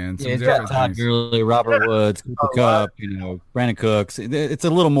league, and some he's got Todd Gurley, Robert Woods, Cooper Kupp, Brandon Cooks. It's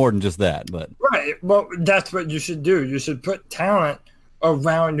a little more than just that, but right. Well, that's what you should do. You should put talent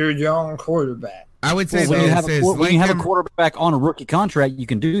around your young quarterback. I would say when you have a quarterback on a rookie contract, you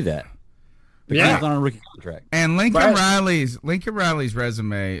can do that. Yeah, on a rookie contract. And Lincoln Riley's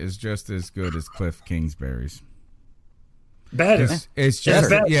resume is just as good as Cliff Kingsbury's. Better. It's just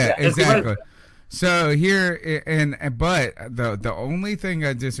better. Yeah, exactly. So here but the only thing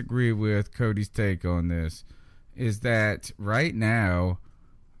I disagree with Cody's take on this is that right now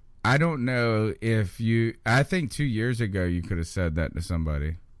I don't know if I think 2 years ago you could have said that to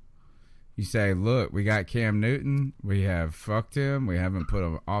somebody. You say, look, we got Cam Newton. We have fucked him. We haven't put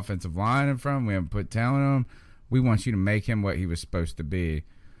an offensive line in front of him. We haven't put talent on him. We want you to make him what he was supposed to be.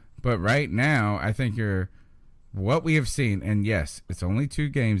 But right now, I think what we have seen, and yes, it's only 2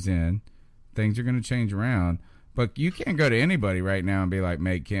 games in. Things are going to change around. But you can't go to anybody right now and be like,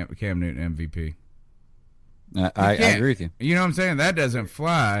 make Cam Newton MVP. I agree with you. You know what I'm saying? That doesn't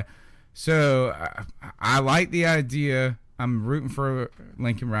fly. So I like the idea. I'm rooting for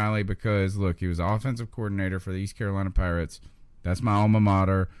Lincoln Riley because, look, he was offensive coordinator for the East Carolina Pirates. That's my alma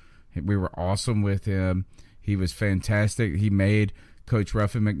mater. We were awesome with him. He was fantastic. He made Coach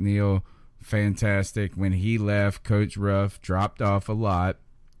Ruffin McNeil fantastic. When he left, Coach Ruff dropped off a lot.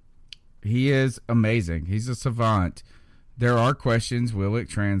 He is amazing. He's a savant. There are questions. Will it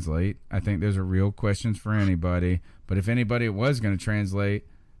translate? I think those are real questions for anybody. But if anybody was going to translate,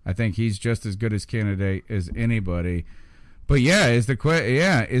 I think he's just as good as candidate as anybody. But yeah, is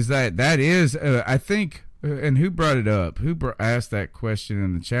that is I think, and who brought it up? Who asked that question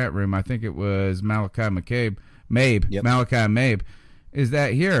in the chat room? I think it was Malachi Mabe. Yep. Malachi Mabe. Is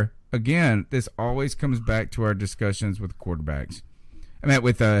that here again? This always comes back to our discussions with quarterbacks. I mean,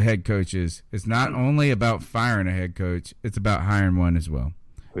 with head coaches. It's not only about firing a head coach; it's about hiring one as well.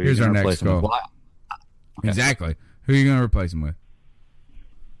 Here's our next call. Okay. Exactly. Who are you going to replace him with?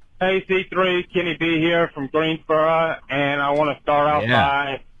 Hey, C3, Kenny B here from Greensboro, and I want to start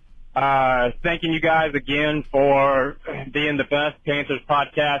off by thanking you guys again for being the best Panthers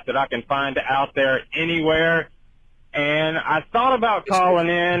podcast that I can find out there anywhere. And I thought about calling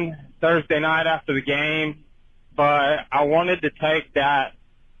in Thursday night after the game, but I wanted to take that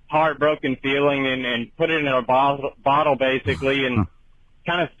heartbroken feeling and put it in a bottle basically and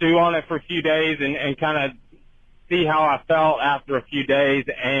kind of stew on it for a few days and kind of see how I felt after a few days.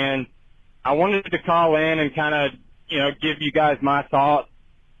 And I wanted to call in and kind of, give you guys my thoughts.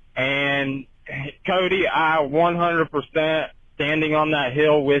 And Cody, I 100% standing on that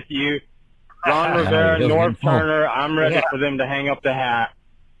hill with you. Ron Rivera, Norv Turner, I'm ready for them to hang up the hat.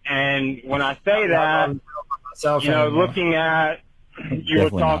 And when I say that, looking at, you were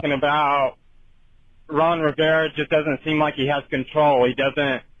talking about Ron Rivera just doesn't seem like he has control. He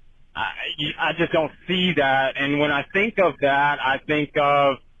doesn't. I just don't see that. And when I think of that, I think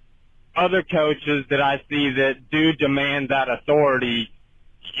of other coaches that I see that do demand that authority,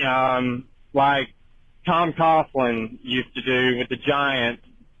 like Tom Coughlin used to do with the Giants,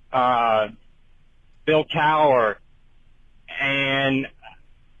 Bill Cowher, and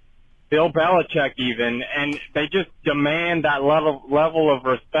Bill Belichick even, and they just demand that level of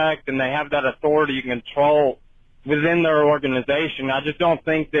respect, and they have that authority and control within their organization. I just don't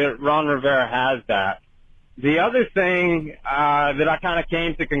think that Ron Rivera has that. The other thing that I kind of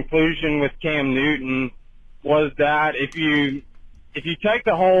came to conclusion with Cam Newton was that if you take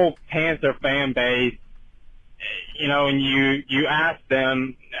the whole Panther fan base, and you ask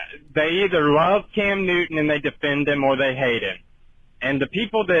them, they either love Cam Newton and they defend him, or they hate him. And the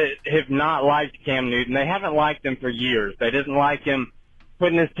people that have not liked Cam Newton, they haven't liked him for years. They didn't like him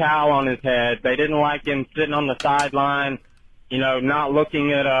putting his towel on his head. They didn't like him sitting on the sideline, not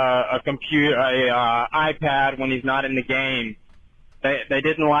looking at a computer, iPad when he's not in the game. They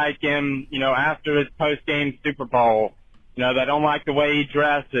didn't like him, after his post-game Super Bowl. They don't like the way he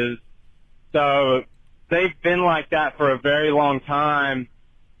dresses. So they've been like that for a very long time.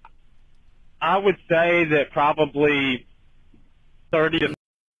 I would say that probably 30 to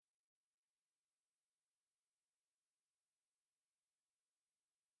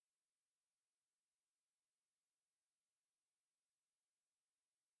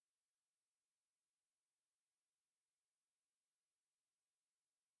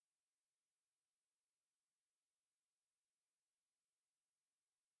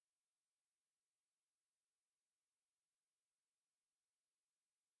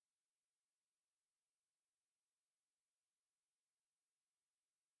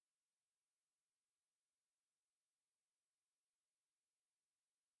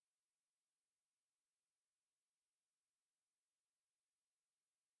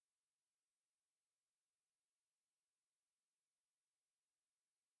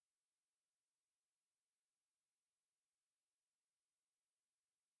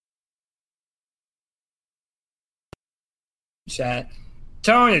chat.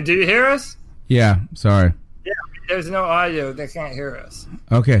 Tony, do you hear us? Yeah, sorry. Yeah, there's no audio. They can't hear us.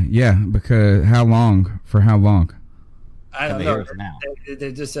 Okay, yeah, because how long? For how long? I don't know.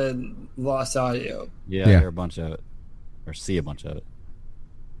 They just said lost audio. Yeah, I hear a bunch of it, or see a bunch of it.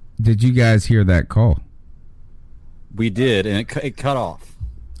 Did you guys hear that call? We did, and it cut off.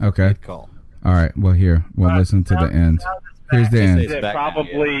 Okay. Good call. All right, well, here. We'll listen to the end. Here's the end. That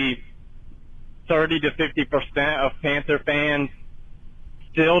probably 30 to 50% of Panther fans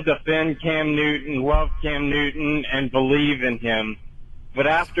still defend Cam Newton, love Cam Newton, and believe in him. But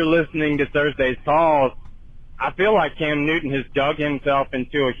after listening to Thursday's calls, I feel like Cam Newton has dug himself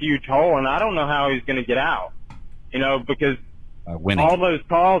into a huge hole, and I don't know how he's going to get out. Because all those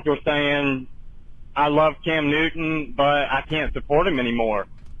calls were saying, I love Cam Newton, but I can't support him anymore.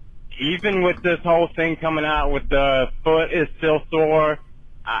 Even with this whole thing coming out with the foot is still sore,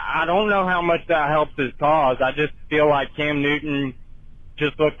 I don't know how much that helps his cause. I just feel like Cam Newton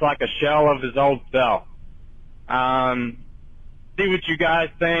just looks like a shell of his old self. See what you guys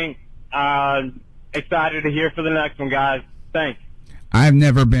think. Excited to hear for the next one, guys. Thanks. I've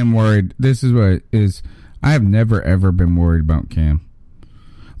never been worried. This is what it is. I have never, ever been worried about Cam.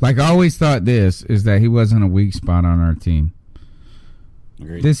 Like, I always thought this is that he wasn't a weak spot on our team.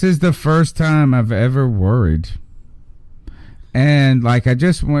 Agreed. This is the first time I've ever worried. And, like, I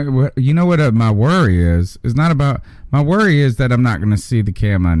just want, what my worry is? It's not about, my worry is that I'm not going to see the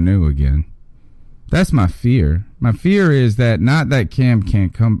Cam I knew again. That's my fear. My fear is that not that Cam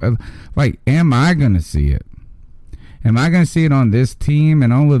can't come, like, am I going to see it? Am I going to see it on this team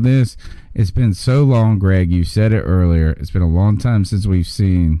and all of this? It's been so long, Greg. You said it earlier. It's been a long time since we've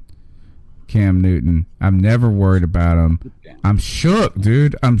seen Cam Newton. I'm never worried about him. I'm shook,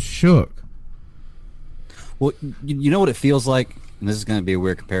 dude. I'm shook. Well, you know what it feels like, and this is going to be a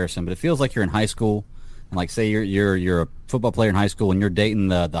weird comparison, but it feels like you're in high school, and like say you're a football player in high school, and you're dating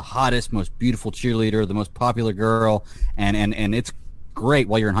the hottest, most beautiful cheerleader, the most popular girl, and it's great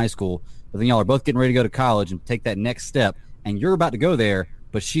while you're in high school, but then y'all are both getting ready to go to college and take that next step, and you're about to go there,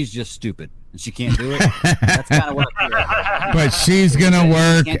 but she's just stupid and she can't do it. That's kind of what I feel like. But she's gonna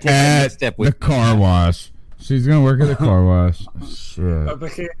work at the car wash. She's gonna work at the car wash. Shit. A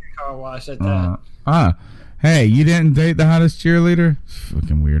bikini car wash at that. Hey, you didn't date the hottest cheerleader?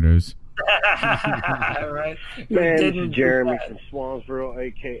 Fucking weirdos. Right. Man, this is Jeremy from Swansboro,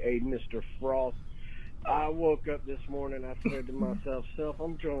 a.k.a. Mr. Frost. I woke up this morning. I said to myself,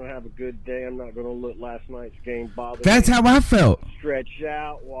 I'm going to have a good day. I'm not going to let last night's game bother me. That's how I felt. Stretch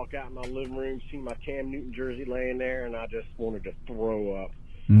out, walk out in my living room, see my Cam Newton jersey laying there, and I just wanted to throw up.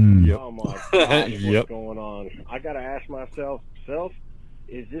 Oh, my God, what's going on? I got to ask myself,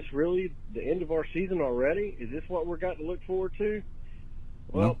 is this really the end of our season already? Is this what we're got to look forward to?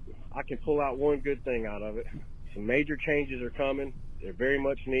 Well, I can pull out one good thing out of it. Some major changes are coming. They're very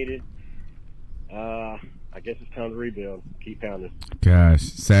much needed. I guess it's time to rebuild. Keep pounding. Gosh,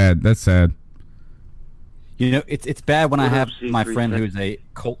 sad. That's sad. You know, it's bad when I have my friend who's a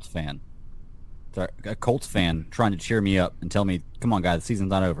Colts fan. A Colts fan trying to cheer me up and tell me, come on, guys, the season's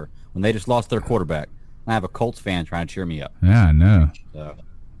not over. When they just lost their quarterback. I have a Colts fan trying to cheer me up. Yeah, I know. So.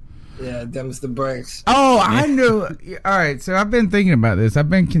 Yeah, them's the breaks. Oh, I knew. All right, so I've been thinking about this. I've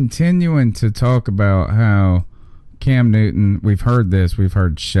been continuing to talk about how Cam Newton, we've heard this. We've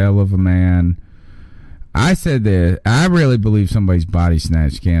heard shell of a man. I said that I really believe somebody's body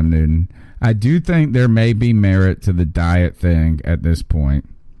snatched Cam Newton. I do think there may be merit to the diet thing at this point.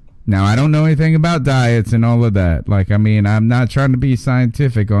 Now, I don't know anything about diets and all of that. Like, I mean, I'm not trying to be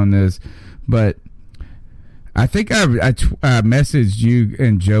scientific on this, but I think I messaged you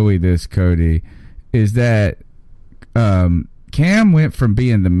and Joey this, Cody, is that Cam went from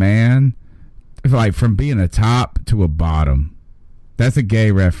being the man, like from being a top to a bottom. That's a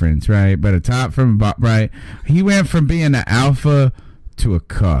gay reference, right? But a top from a bottom, right? He went from being an alpha to a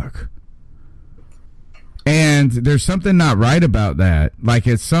cuck. And there's something not right about that. Like,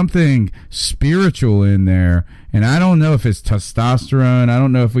 it's something spiritual in there. And I don't know if it's testosterone. I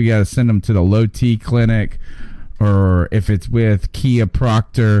don't know if we got to send him to the low T clinic or if it's with Kia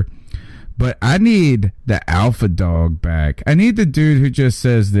Proctor. But I need the alpha dog back. I need the dude who just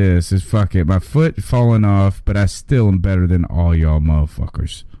says this is, fuck it, my foot falling off, but I still am better than all y'all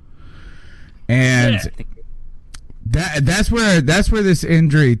motherfuckers. And that's where this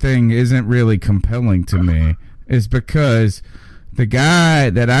injury thing isn't really compelling to me, is because the guy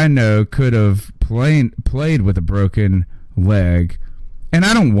that I know could have played with a broken leg, and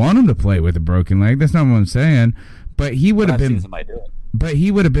I don't want him to play with a broken leg. That's not what I'm saying. But he would have been. But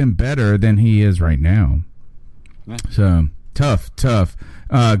he would have been better than he is right now. Yeah. So tough.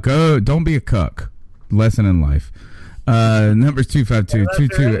 Don't be a cuck. Lesson in life. Numbers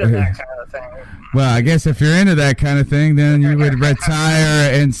 252-22. Well, I guess if you're into that kind of thing, then you would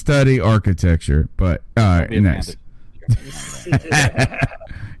retire and study architecture. But next.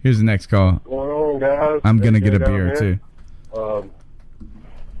 Here's the next call. What's going on, guys? I'm gonna get a beer too.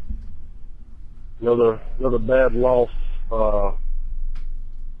 Another bad loss.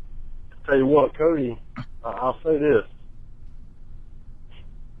 Tell you what, Cody, I'll say this.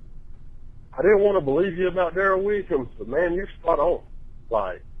 I didn't want to believe you about Darrell Williams, but man, you're spot on.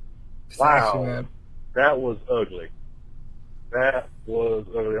 Like, wow, that was ugly. That was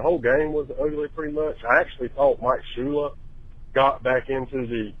ugly. The whole game was ugly, pretty much. I actually thought Mike Shula got back into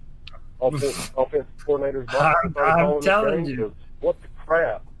the offensive coordinator's box. I'm telling you. What the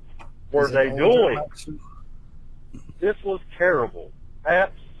crap were they doing? This was terrible.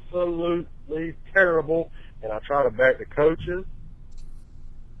 Absolutely terrible. And I try to back the coaches.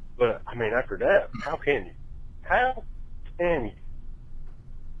 But, I mean, after that, how can you? How can you?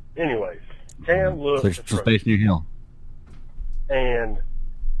 Anyways, Cam looked Space New Hill. And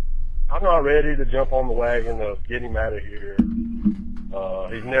I'm not ready to jump on the wagon of get him out of here.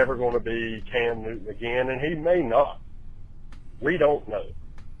 He's never going to be Cam Newton again, and he may not. We don't know.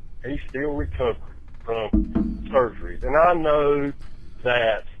 He's still recovering from surgeries. And I know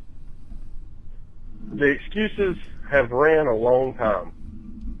that the excuses have ran a long time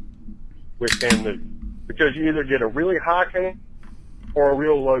with Cam Newton, because you either get a really high Cam or a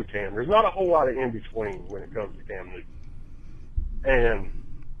real low Cam. There's not a whole lot of in between when it comes to Cam Newton. And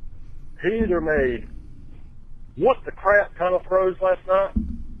he either made what the crap kind of throws last night,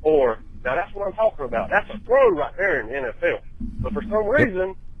 or, now that's what I'm talking about. That's a throw right there in the NFL. But for some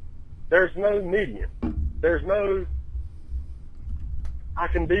reason, there's no median. There's no, I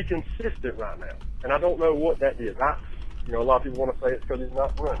can be consistent right now. And I don't know what that is. A lot of people want to say it's because he's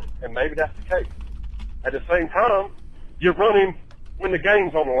not running. And maybe that's the case. At the same time, you're running when the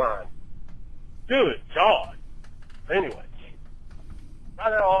game's on the line. Good God. Anyway,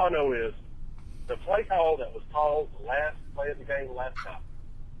 right now all I know is the play call that was called the last play of the game last night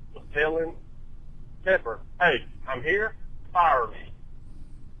was telling Pepper, hey, I'm here, fire me,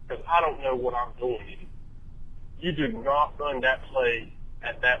 because I don't know what I'm doing. You do not run that play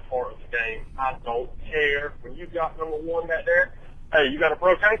at that part of the game. I don't care. When you got number one back there, hey, you got a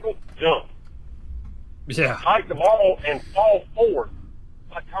broke ankle? Jump. Yeah. Hike the ball and fall forward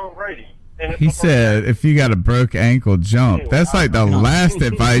like Tom Brady He said, if you got a broke ankle, jump. That's like the last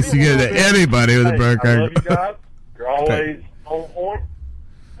advice you give to anybody with a broke I ankle. love you guys. You're always on point.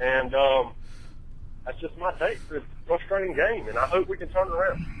 And that's just my take. It's a frustrating game, and I hope we can turn it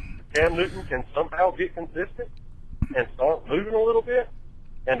around. Cam Newton can somehow get consistent and start moving a little bit.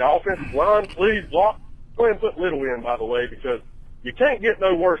 And the offensive line, please block. Go ahead and put Little in, by the way, because you can't get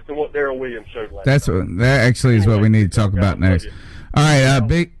no worse than what Darrell Williams showed last time. That actually is what we need to talk about next. All right,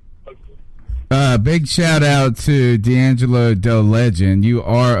 big shout out to D'Angelo Doe Legend. You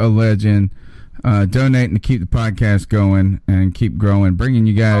are a legend. Donating to keep the podcast going and keep growing, bringing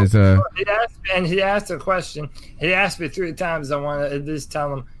you guys. He asked a question. He asked me 3 times. I want to at least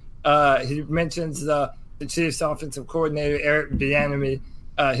tell him. He mentions the Chiefs' offensive coordinator Eric Bieniemy,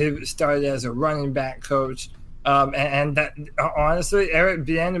 who started as a running back coach. And that, honestly, Eric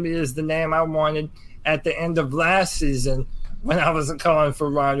Bieniemy is the name I wanted at the end of last season when I was calling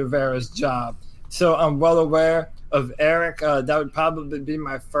for Ron Rivera's job. So I'm well aware of Eric. That would probably be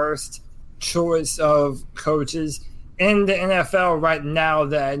my first choice of coaches in the NFL right now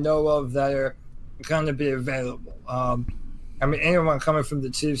that I know of that are going to be available. I mean, anyone coming from the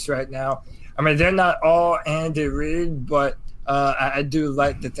Chiefs right now, I mean, they're not all Andy Reid, but I do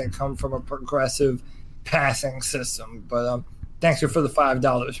like that they come from a progressive passing system. But thank you for the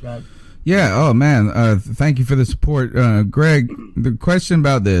 $5, man. Yeah. Oh, man. Thank you for the support. Greg, the question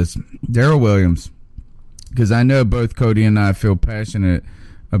about this, Darrell Williams, because I know both Cody and I feel passionate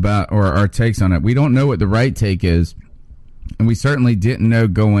about or our takes on it. We don't know what the right take is, and we certainly didn't know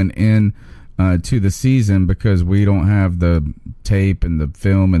going in to the season because we don't have the tape and the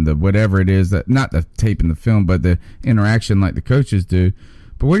film and the whatever it is, that not the tape and the film, but the interaction like the coaches do.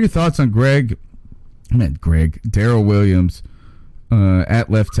 But what are your thoughts on Darrell Williams at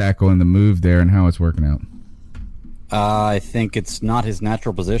left tackle and the move there and how it's working out? I think it's not his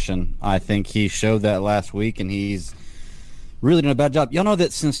natural position. I think he showed that last week, and he's really done a bad job. Y'all know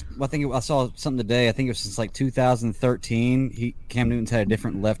that since I saw something today. I think it was since like 2013. Cam Newton's had a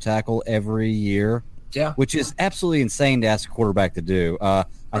different left tackle every year. Yeah, which is absolutely insane to ask a quarterback to do. I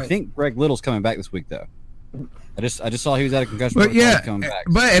think Greg Little's coming back this week, though. I just saw he was at a concussion. But yeah, coming back.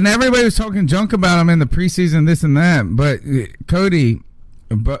 And everybody was talking junk about him in the preseason, this and that. But Cody,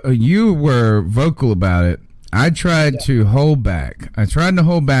 you were vocal about it. I tried to hold back. I tried to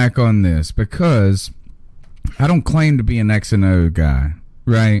hold back on this because I don't claim to be an X and O guy,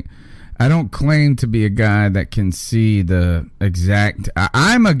 right? I don't claim to be a guy that can see the exact.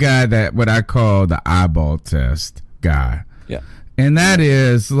 I'm a guy that what I call the eyeball test guy. Yeah. And that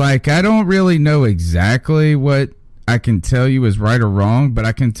is like, I don't really know exactly what I can tell you is right or wrong, but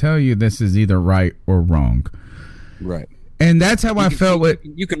I can tell you this is either right or wrong. Right. And that's how I felt with.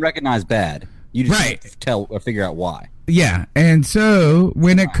 You can recognize bad. You just have to tell or figure out why. Yeah, and so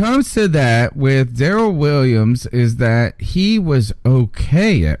when it comes to that with Darrell Williams is that he was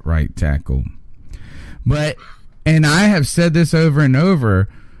okay at right tackle. But, and I have said this over and over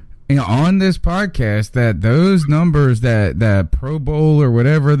on this podcast, that those numbers that Pro Bowl or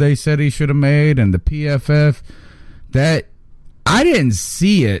whatever they said he should have made and the PFF, that I didn't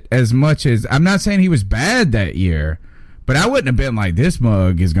see it as much as, I'm not saying he was bad that year, but I wouldn't have been like, this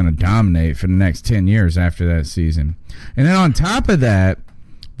mug is going to dominate for the next 10 years after that season. And then on top of that,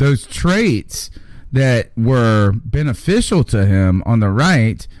 those traits that were beneficial to him on the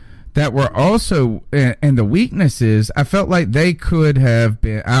right that were also, and the weaknesses, I felt like they could have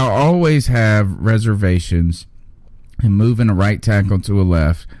been, I always have reservations in moving a right tackle to a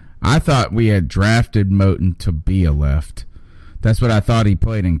left. I thought we had drafted Moton to be a left. That's what I thought he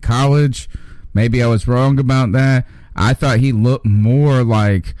played in college. Maybe I was wrong about that. I thought he looked more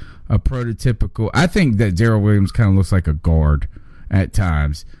like a prototypical. I think that Darrell Williams kind of looks like a guard at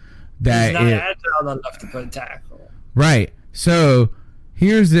times. That he's not agile enough to play tackle. Right. So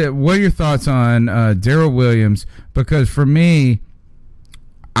what are your thoughts on Darrell Williams? Because for me,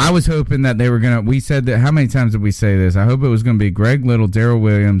 I was hoping that they were going to, we said that, how many times did we say this? I hope it was going to be Greg Little, Darrell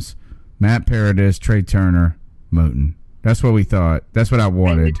Williams, Matt Paradis, Trey Turner, Moton. That's what we thought. That's what I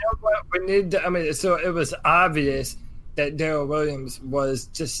wanted. And you know what? We need to, I mean, so it was obvious that Darrell Williams was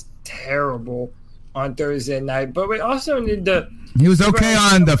just terrible on Thursday night, but we also need to. He was okay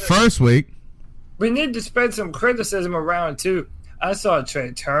on the first week. We need to spread some criticism around too. I saw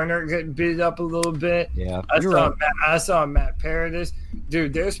Trey Turner get beat up a little bit. Yeah, I saw Matt Paradis.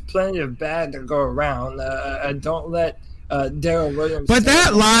 Dude, there's plenty of bad to go around. Don't let Darrell Williams. But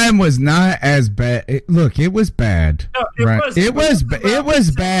that line was not as bad. Look, it was bad. No, it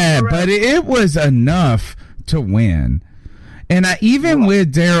was bad, but it was enough to win. And even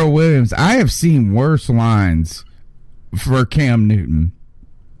with Darrell Williams, I have seen worse lines for Cam Newton.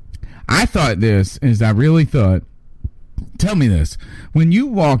 I really thought. Tell me this: when you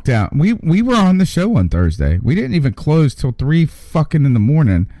walked out, we were on the show on Thursday. We didn't even close till 3 fucking in the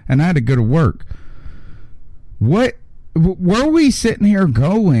morning, and I had to go to work. What were we sitting here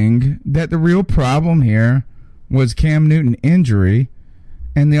going that the real problem here was Cam Newton injury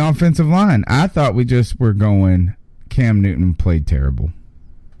and the offensive line? I thought we just were going Cam Newton played terrible.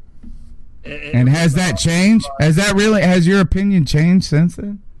 And has that changed? Has your opinion changed since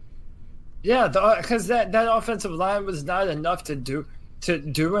then? Yeah, because that offensive line was not enough to do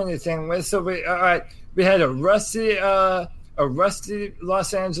anything with. So we had a rusty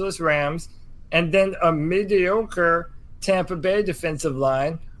Los Angeles Rams, and then a mediocre Tampa Bay defensive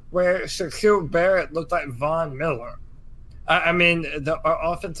line where Shaquille Barrett looked like Von Miller. I mean,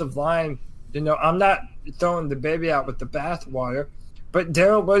 our offensive line. I'm not throwing the baby out with the bathwater, but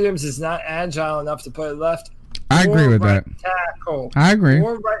Darrell Williams is not agile enough to play left. I agree with that. Tackle. I agree.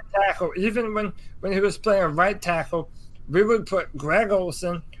 Or right tackle. Even when he was playing right tackle, we would put Greg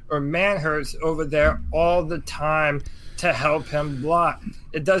Olsen or Manhurst over there all the time to help him block.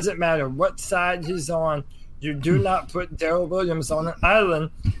 It doesn't matter what side he's on. You do not put Darrell Williams on an island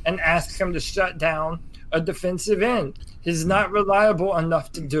and ask him to shut down a defensive end. He's not reliable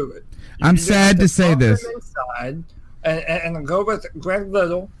enough to do it. I'm sad to say this. Inside and go with Greg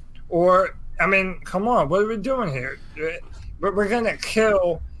Little or... I mean, come on. What are we doing here? We're going to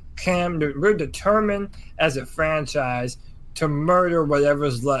kill Cam Newton. We're determined as a franchise to murder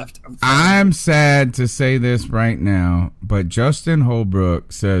whatever's left. I'm sad to say this right now, but Justin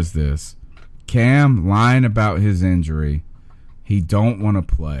Holbrook says this. Cam lying about his injury. He don't want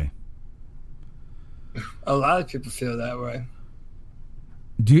to play. A lot of people feel that way.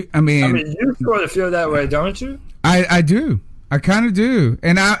 You sort of feel that way, don't you? I do. I kind of do,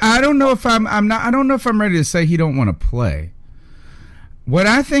 and I don't know if I don't know if I'm ready to say he don't want to play. What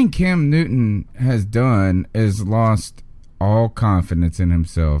I think Cam Newton has done is lost all confidence in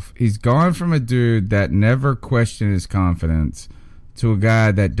himself. He's gone from a dude that never questioned his confidence to a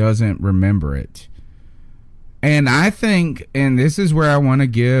guy that doesn't remember it. And I think, and this is where I want to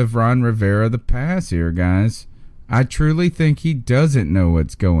give Ron Rivera the pass here, guys. I truly think he doesn't know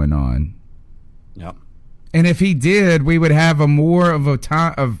what's going on. Yep. And if he did, we would have more of a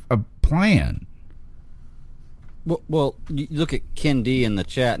plan. Well, you look at Ken D in the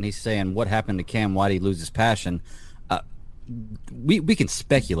chat, and he's saying, "What happened to Cam? Why did he lose his passion?" We can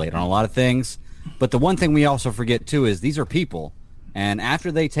speculate on a lot of things, but the one thing we also forget too is these are people, and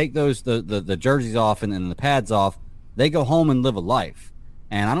after they take the jerseys off and the pads off, they go home and live a life.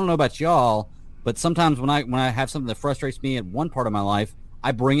 And I don't know about y'all, but sometimes when I have something that frustrates me in one part of my life,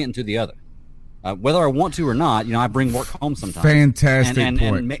 I bring it into the other. Whether I want to or not, I bring work home sometimes. Fantastic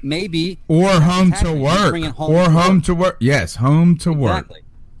point. And maybe or home to work. Or home to work. Yes, home to work.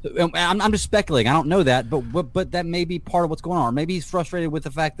 Exactly. I'm just speculating. I don't know that, but that may be part of what's going on. Or maybe he's frustrated with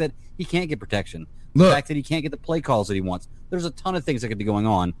the fact that he can't get protection. The fact that he can't get the play calls that he wants. There's a ton of things that could be going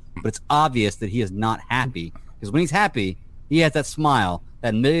on, but it's obvious that he is not happy. Because when he's happy, he has that smile,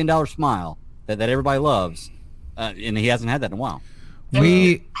 that $1 million smile that everybody loves, and he hasn't had that in a while.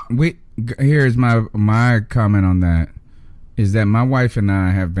 Here's my comment on that is that my wife and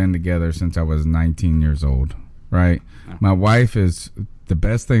I have been together since I was 19 years old, right? My wife is the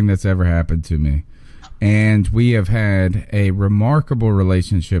best thing that's ever happened to me, and we have had a remarkable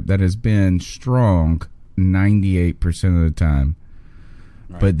relationship that has been strong 98% of the time.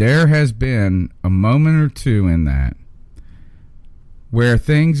 Right. But there has been a moment or two in that where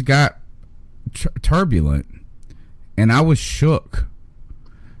things got turbulent, and I was shook.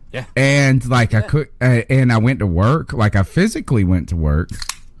 Yeah. And I could, and I went to work. Like I physically went to work,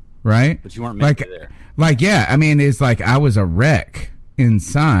 right? But you weren't meant to be there. Yeah. I mean, it's like I was a wreck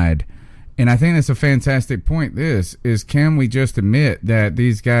inside, and I think that's a fantastic point. Can we just admit that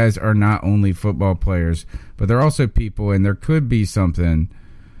these guys are not only football players, but they're also people, and there could be something.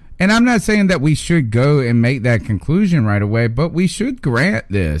 And I'm not saying that we should go and make that conclusion right away, but we should grant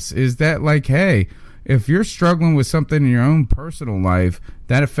this. Is that hey, if you're struggling with something in your own personal life,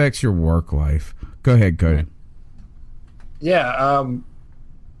 that affects your work life. Go ahead, Cody. Yeah,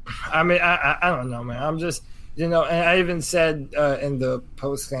 I mean, I don't know, man. I'm just, and I even said in the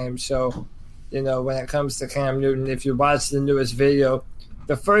post-game show, when it comes to Cam Newton, if you watch the newest video,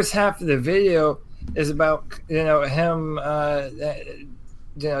 the first half of the video is about, him,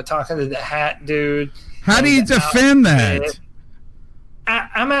 talking to the hat dude. How do you defend that?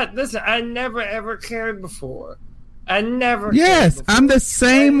 Listen, I never ever cared before. I never. Yes, I'm the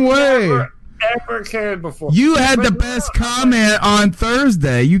same way. ever cared before. You had the best comment on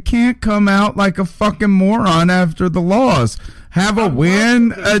Thursday. You can't come out like a fucking moron after the loss. Have a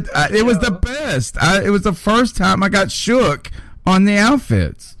win. It was the best. It was the first time I got shook on the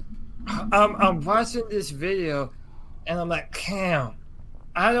outfits. I'm watching this video, and I'm like, Cam,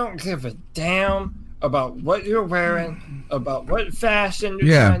 I don't give a damn about what you're wearing, about what fashion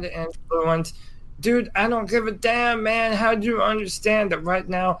you're trying to influence. Dude, I don't give a damn, man. How do you understand that right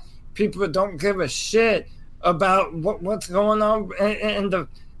now people don't give a shit about what's going on in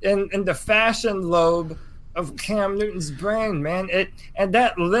the fashion lobe of Cam Newton's brain, man? And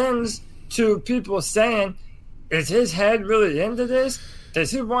that lends to people saying, is his head really into this?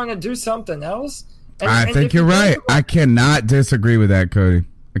 Does he want to do something else? I think you're right. I cannot disagree with that, Cody.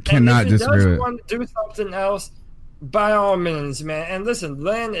 I cannot disagree with it. If he does want to do something else, by all means, man. And listen,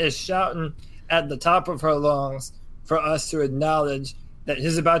 Lynn is shouting at the top of her lungs for us to acknowledge that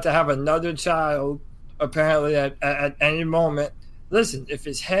he's about to have another child, apparently at any moment. Listen, if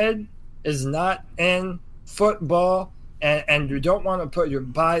his head is not in football and you don't want to put your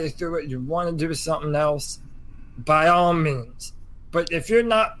body through it, you want to do something else, by all means. But if you're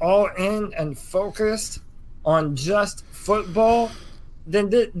not all in and focused on just football, then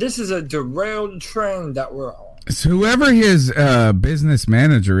this is a derailed train that we're on. So whoever his business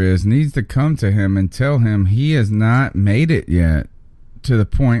manager is needs to come to him and tell him he has not made it yet to the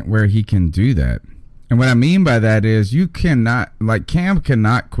point where he can do that. And what I mean by that is you cannot, like Cam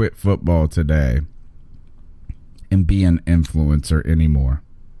cannot quit football today and be an influencer anymore.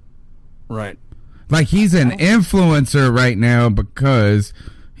 Right. Like he's an influencer right now because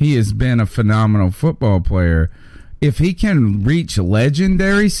he has been a phenomenal football player. If he can reach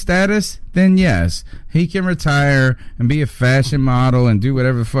legendary status, then yes, he can retire and be a fashion model and do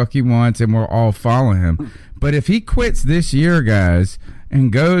whatever the fuck he wants, and we'll all follow him. But if he quits this year, guys,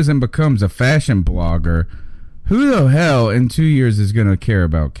 and goes and becomes a fashion blogger, who the hell in 2 years is going to care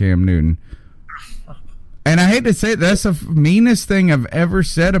about Cam Newton? And I hate to say it, that's the meanest thing I've ever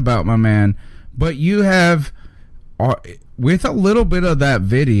said about my man, but you have, with a little bit of that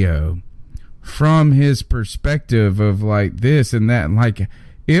video, from his perspective of like this and that, and like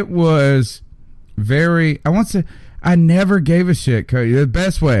it was very, I never gave a shit, Cody. The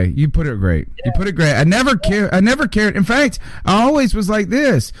best way. You put it great. You put it great. I never cared. In fact, I always was like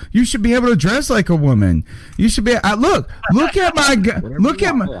this. You should be able to dress like a woman. You should be, look at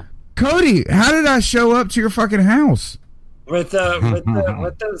my Cody, how did I show up to your fucking house? With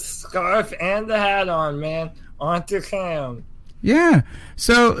the scarf and the hat on, man. Onto Cam. Yeah.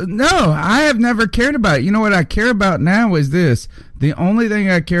 So, no, I have never cared about it. You know what I care about now is this. The only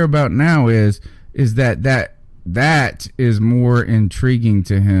thing I care about now is that is more intriguing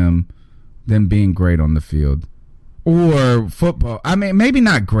to him than being great on the field. Or football. I mean, maybe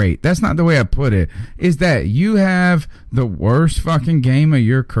not great. That's not the way I put it. Is that you have the worst fucking game of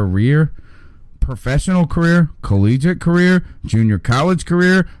your career, professional career, collegiate career, junior college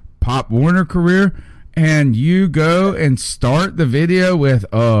career, Pop Warner career, and you go and start the video with,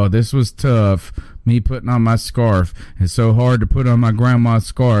 oh, this was tough, me putting on my scarf. It's so hard to put on my grandma's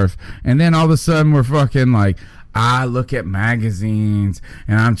scarf. And then all of a sudden we're fucking like, I look at magazines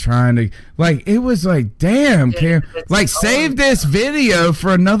and I'm trying to, like, it was like, damn, Cam, like, save this video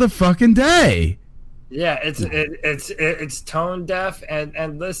for another fucking day. Yeah, it's tone deaf,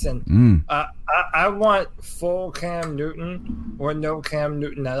 and listen, I want full Cam Newton or no Cam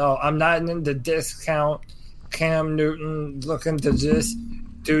Newton at all. I'm not into discount Cam Newton looking to just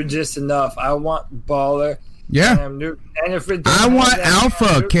do just enough. I want baller Cam Newton. And if I want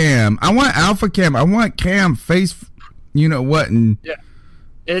alpha Cam. I want alpha Cam. I want Cam face, you know what? And yeah,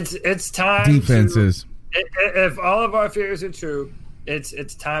 it's time. Defenses. If all of our fears are true,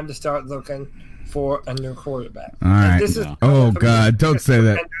 it's time to start looking for a new quarterback. All right. God, don't say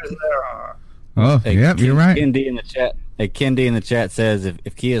that. Oh, hey, yeah, you're right. Kendi in the chat says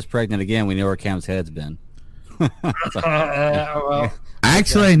if Kia's pregnant again, we know where Cam's head's been. Well,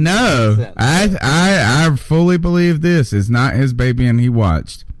 actually, no. I fully believe this is not his baby, and he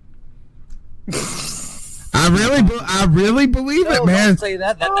watched. I really believe it, man. Don't say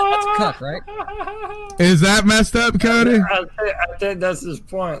that. That's a cut, right? Is that messed up, Cody? I think that's his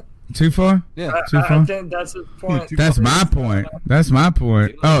point. Too far? Yeah, too far. I think that's his point. That's my point. That's my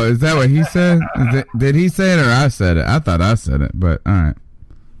point. Oh, is that what he said? Did he say it or I said it? I thought I said it, but all right.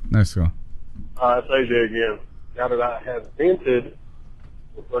 Let's go. It's AJ again. Now that I have vented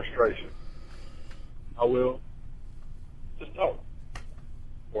the frustration, I will just talk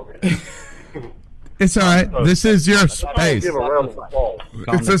for a minute. It's all right. This is your space. Give a round of applause.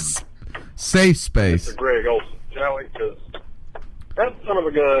 It's a safe space. Mr. Greg Olsen, shall we? Because that son of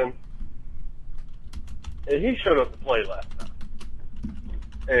a gun And he showed up to play last night.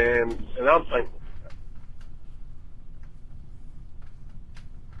 And I'm thankful for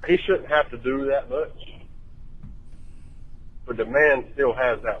that. He shouldn't have to do that much. But the man still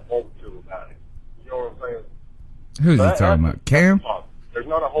has that want to about him. You know what I'm saying? Who's he talking about? Cam? There's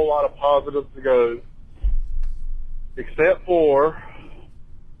not a whole lot of positives to go, except for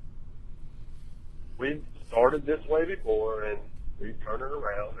we started this way before and we turned it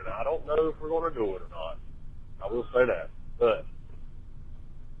around, and I don't know if we're going to do it or not. I will say that. But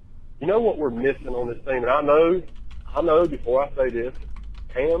you know what we're missing on this team, and I know before I say this,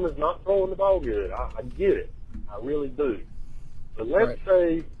 Cam is not throwing the ball good. I get it. I really do. But let's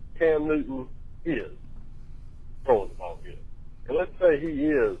say Cam Newton is throwing the ball good. And let's say he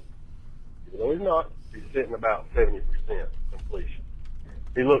is, even though he's not, he's sitting about 70% completion.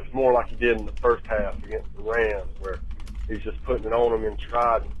 He looks more like he did in the first half against the Rams, where he's just putting it on them in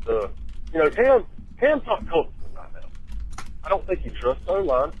stride and stuff. You know, Cam's not comfortable right now. I don't think he trusts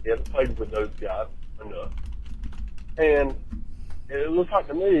O-line. He hasn't played with those guys enough. And it looks like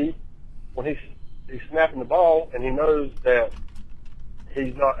to me, when he's snapping the ball and he knows that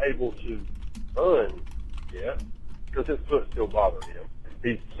he's not able to run yet, because his foot's still bothering him.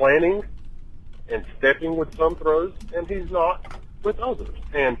 He's planning and stepping with some throws, and he's not with others.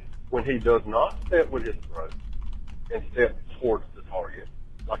 And when he does not step with his throws and step towards the target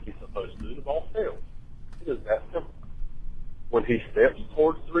like he's supposed to, the ball fails. It is that simple. When he steps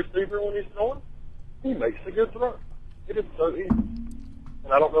towards the receiver when he's throwing, he makes a good throw. It is so easy.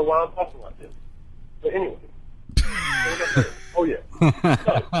 And I don't know why I'm talking like this. But anyway. Oh, yeah.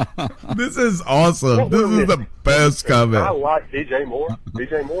 So, this is awesome. This is the best comment. I like DJ Moore.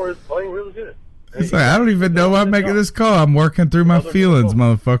 DJ Moore is playing really good. It's like, I don't even know why I'm making this call. I'm working through my feelings,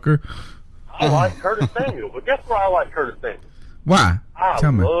 motherfucker. I like Curtis Samuel, but guess why I like Curtis Samuel? Why? I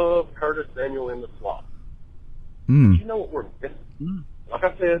love Curtis Samuel in the slot. Mm. You know what we're missing? Like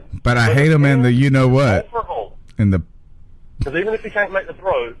I said. But I hate him in the you know what. In the. Because even if he can't make the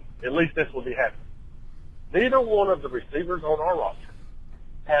throw, at least this will be happening. Neither one of the receivers on our roster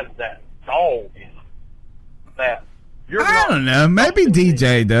has that dog in them. That I don't know. Maybe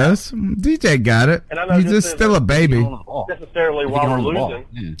DJ does. DJ got it. He's just still a baby. Necessarily while we're losing.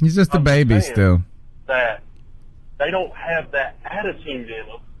 Yeah. He's just a baby still. That they don't have that attitude in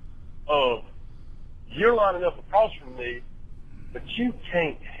them of you're lining up across from me, but you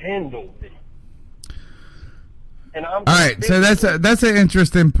can't handle me. And I'm all right, so that's an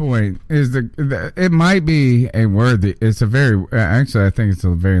interesting point. It might be a worthy. It's a very actually I think it's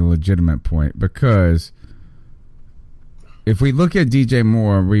a very legitimate point, because if we look at DJ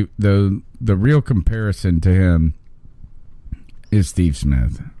Moore, the real comparison to him is Steve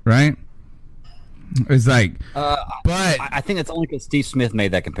Smith, right? It's like, but I think it's only because Steve Smith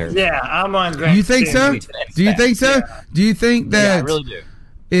made that comparison. Yeah, I'm on Grant. You think so? Do you think so? Yeah. Do you think that? Yeah, I really do.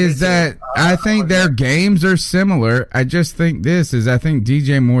 I think their games are similar. I just think I think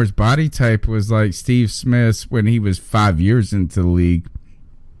DJ Moore's body type was like Steve Smith's when he was 5 years into the league.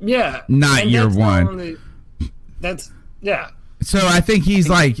 Yeah. Not year one. Yeah. So I think he's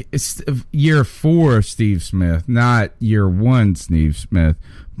like year 4 of Steve Smith, not year 1 Steve Smith.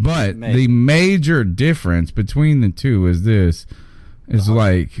 But the major difference between the two is this. Is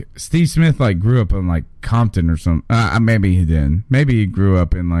like Steve Smith like grew up in like Compton or something. Maybe he didn't. Maybe he grew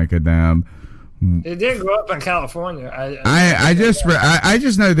up in like a damn. He did grow up in California. I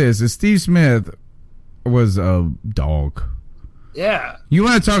just know this: is Steve Smith was a dog. Yeah. You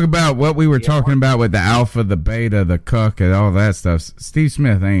want to talk about what we were talking about with the alpha, the beta, the cuck, and all that stuff? Steve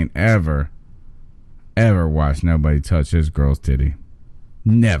Smith ain't ever watched nobody touch his girl's titty.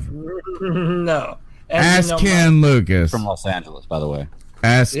 Never. No. Ask Ken Lucas. From Los Angeles, by the way.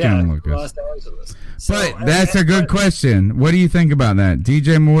 Ask Ken Lucas. Los Angeles. But that's a good question. What do you think about that?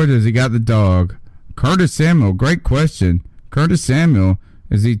 DJ Moore, does he got the dog? Curtis Samuel, great question. Curtis Samuel,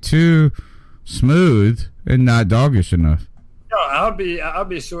 is he too smooth and not doggish enough? No, I'll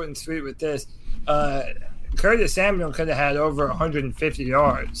be short and sweet with this. Curtis Samuel could have had over 150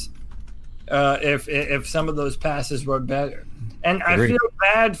 yards if some of those passes were better. And I feel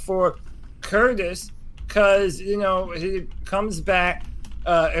bad for Curtis, because he comes back,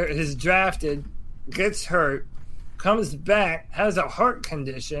 is drafted, gets hurt, comes back, has a heart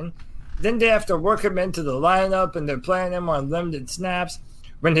condition, then they have to work him into the lineup, and they're playing him on limited snaps.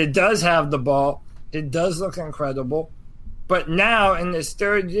 When he does have the ball, he does look incredible. But now in his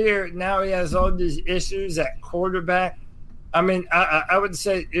third year, now he has all these issues at quarterback. I mean, I would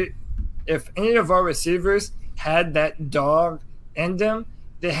say if any of our receivers had that dog in them,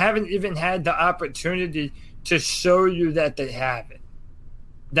 they haven't even had the opportunity to show you that they have it.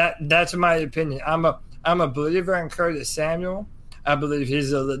 That's my opinion. I'm I'm a believer in Curtis Samuel. I believe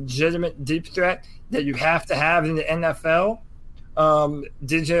he's a legitimate deep threat that you have to have in the NFL.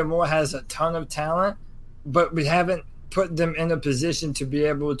 DJ Moore has a ton of talent, but we haven't put them in a position to be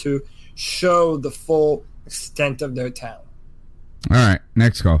able to show the full extent of their talent. All right,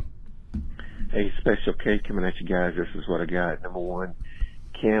 next call. Hey, Special K coming at you guys. This is what I got. Number one,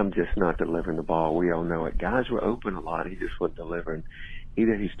 Cam just not delivering the ball. We all know it. Guys were open a lot. He just wasn't delivering.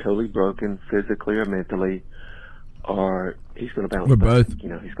 Either he's totally broken physically or mentally, or he's going to bounce back. Both. You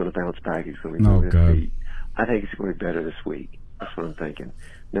know, he's going to bounce back. He's going to be moving his feet. I think he's going to be better this week. That's what I'm thinking.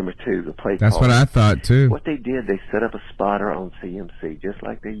 Number two, the play That's call. what I thought, too. What they did, they set up a spotter on CMC, just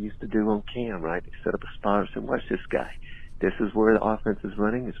like they used to do on Cam, right? They set up a spotter and said, watch this guy. This is where the offense is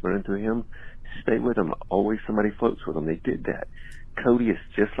running. It's running through him. Stay with him. Always somebody floats with him. They did that. Cody is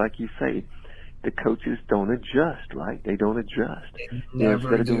just like you say. The coaches don't adjust, right? They don't adjust.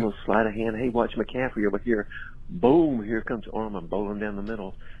 Instead of doing a little sleight of hand, hey, watch McCaffrey over here. Boom, here comes Orman bowling down the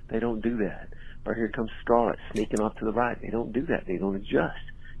middle. They don't do that. Or here comes Scarlett sneaking off to the right. They don't do that. They don't adjust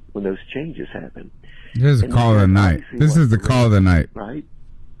when those changes happen. This is the call of the night. This is the call of the night. Right?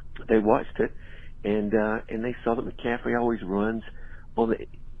 They watched it, and they saw that McCaffrey always runs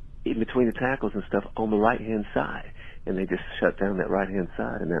in between the tackles and stuff on the right-hand side. And they just shut down that right-hand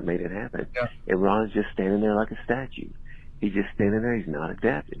side, and that made it happen. Yeah. And Ron's just standing there like a statue. He's just standing there. He's not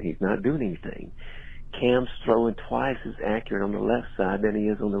adapting. He's not doing anything. Cam's throwing twice as accurate on the left side than he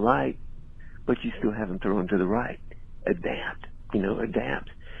is on the right, but you still have him throwing to the right. Adapt.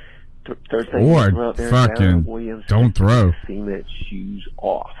 Adapt. Third thing, or out there, fucking Williams don't throw. Cement shoes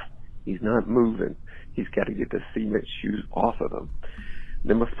off. He's not moving. He's got to get the cement shoes off of him.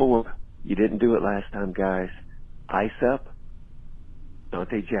 Number 4, you didn't do it last time, guys. Ice up.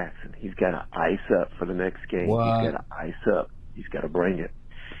 Dante Jackson. He's got to ice up for the next game. What? He's got to ice up. He's got to bring it.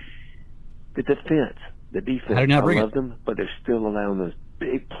 The defense. I love them, but they're still allowing those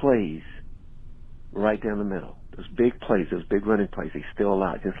big plays right down the middle. Those big plays, those big running plays, they still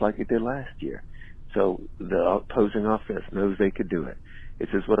allow it, just like they did last year. So the opposing offense knows they could do it. This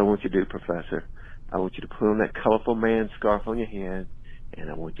is what I want you to do, Professor. I want you to put on that colorful man scarf on your head, and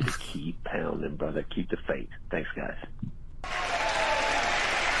I want you to keep pounding, brother. Keep the faith. Thanks, guys.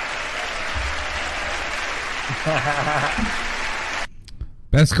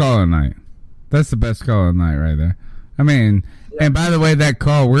 Best call of the night. That's the best call of the night right there. I mean, and by the way, that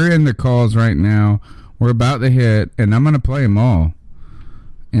call, we're in the calls right now. We're about to hit, and I'm going to play them all.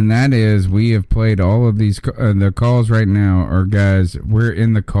 And that is, we have played all of these. The calls right now are, guys, we're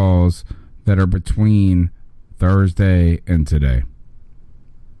in the calls that are between Thursday and today.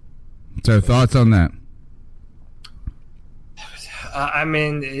 So thoughts on that? I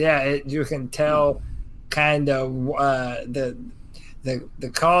mean, yeah, you can tell kind of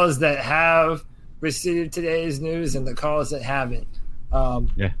the calls that have received today's news and the calls that haven't.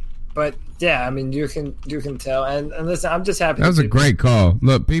 Yeah. But yeah, I mean, you can tell. And listen, I'm just happy. That was a great call.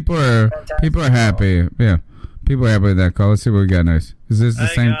 Look, people are happy. Yeah, people are happy with that call. Let's see what we got next. Is this the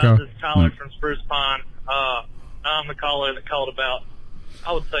same call? This is Tyler from Spruce Pine. I'm the caller that called about,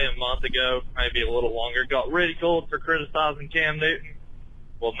 I would say, a month ago, maybe a little longer. Got ridiculed for criticizing Cam Newton.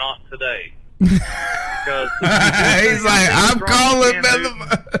 Well, not today. Because he's like, I'm calling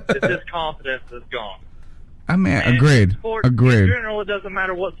his confidence is gone. I mean, agreed. In general, it doesn't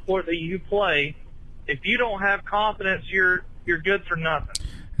matter what sport that you play. If you don't have confidence, you're good for nothing.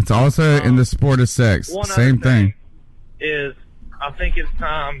 It's also in the sport of sex. Same thing. Is I think it's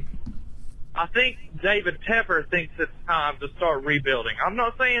time. I think David Tepper thinks it's time to start rebuilding. I'm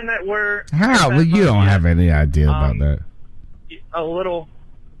not saying that we're well, you don't have any idea about that. A little,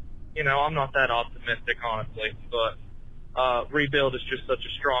 I'm not that optimistic, honestly. But rebuild is just such a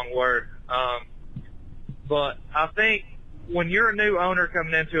strong word. But I think when you're a new owner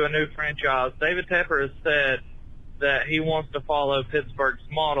coming into a new franchise, David Tepper has said that he wants to follow Pittsburgh's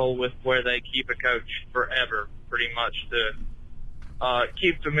model with where they keep a coach forever, pretty much to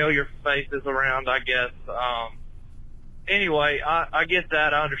keep familiar faces around, I guess. Anyway, I get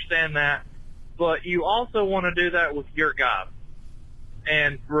that. I understand that. But you also want to do that with your guys.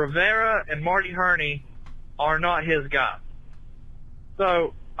 And Rivera and Marty Hurney are not his guys.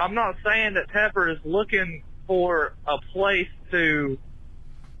 So I'm not saying that Tepper is looking for a place to,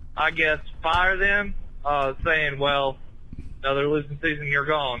 I guess, fire them, saying, well, another losing season, you're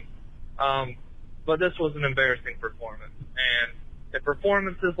gone. But this was an embarrassing performance. And if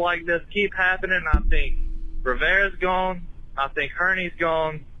performances like this keep happening, I think Rivera's gone, I think Hurney's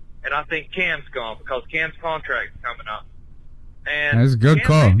gone, and I think Cam's gone because Cam's contract's coming up. And that's a good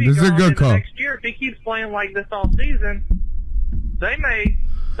call. This is a good call. Next year, if he keeps playing like this all season, they may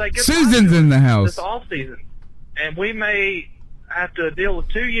say goodbye Susan's to in the him house. this off season, and we may have to deal with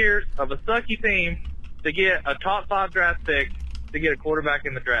 2 years of a sucky team to get a top 5 draft pick to get a quarterback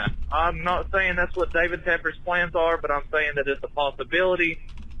in the draft. I'm not saying that's what David Tepper's plans are, but I'm saying that it's a possibility.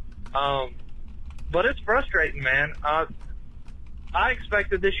 But it's frustrating, man. I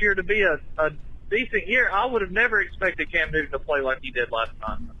expected this year to be a decent year. I would have never expected Cam Newton to play like he did last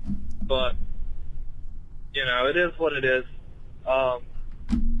time. But, it is what it is.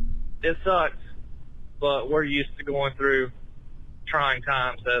 It sucks, but we're used to going through trying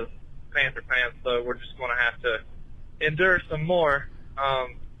times as Panther fans, so we're just going to have to endure some more.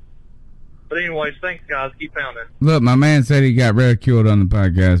 But anyways, thanks, guys. Keep pounding. Look, my man said he got ridiculed on the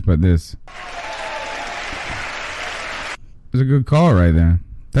podcast, but this is a good call right there.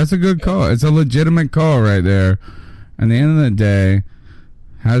 That's a good call. It's a legitimate call right there. At the end of the day,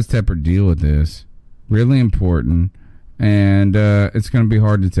 how does Tepper deal with this? Really important, and it's going to be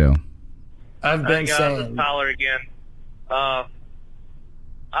hard to tell. I've been saying. This is Tyler again.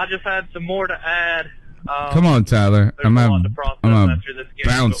 I just had some more to add. Come on, Tyler. I'm gonna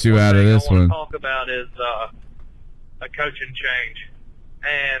bounce you out of this one. What I want to talk about is a coaching change,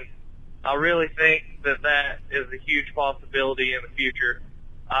 and I really think that is a huge possibility in the future.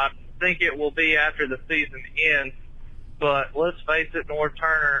 I think it will be after the season ends, but let's face it, Norv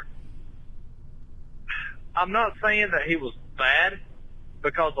Turner, I'm not saying that he was bad,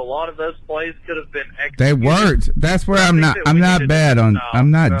 because a lot of those plays could have been executed. They weren't. That's where I'm not bad on.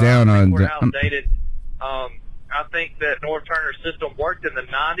 I'm not down on. We're outdated. I think that Norv Turner's system worked in the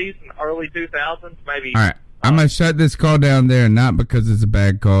 90s and early 2000s, maybe. All right, I'm gonna shut this call down there, not because it's a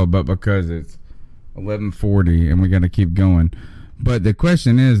bad call, but because it's 11:40 and we got to keep going. But the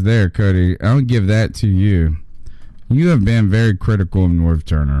question is there, Cody. I'll give that to you. You have been very critical of Norv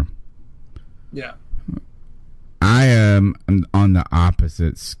Turner. Yeah. I am on the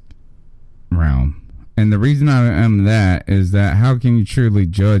opposite realm. And the reason I am that is that how can you truly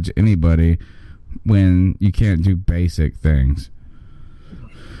judge anybody when you can't do basic things?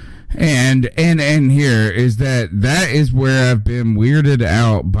 And here is that is where I've been weirded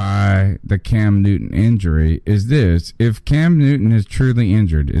out by the Cam Newton injury. Is this, if Cam Newton is truly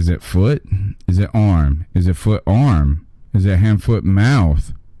injured, is it foot? Is it arm? Is it foot arm? Is it hand, foot,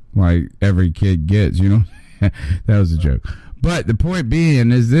 mouth? Like every kid gets, that was a joke. But the point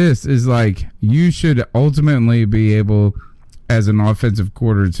being is this, is like you should ultimately be able as an offensive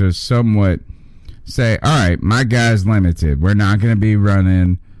coordinator to somewhat say, all right, my guy's limited. We're not going to be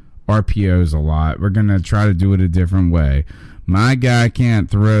running RPOs a lot. We're going to try to do it a different way. My guy can't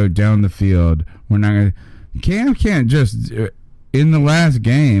throw down the field. We're not going to. Cam can't just, in the last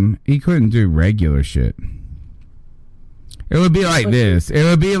game, he couldn't do regular shit. It would be like this. It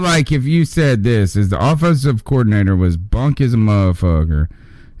would be like if you said this, is the offensive coordinator was bunk as a motherfucker,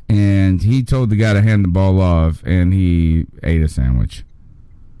 and he told the guy to hand the ball off, and he ate a sandwich.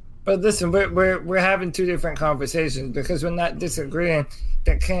 But listen, we're having two different conversations, because we're not disagreeing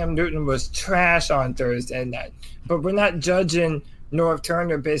that Cam Newton was trash on Thursday night. But we're not judging Norv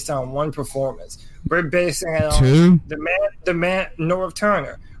Turner based on one performance. We're basing it on the man Norv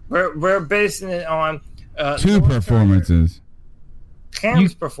Turner. We're basing it on two Norv performances.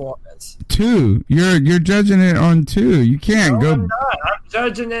 Cam's performance. Two. You're judging it on two. You can't go. I'm not. I'm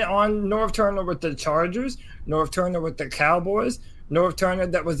judging it on Norv Turner with the Chargers, Norv Turner with the Cowboys, Norv Turner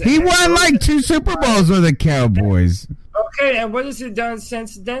that was. He won like 2 Super Bowls with the Cowboys. Okay, and what has he done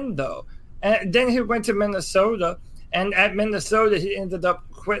since then, though? And then he went to Minnesota, and at Minnesota he ended up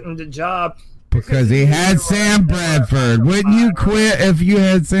quitting the job because he had Sam Bradford. Wouldn't you quit if you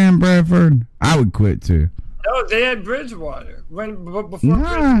had Sam Bradford? I would quit too. No, they had Bridgewater before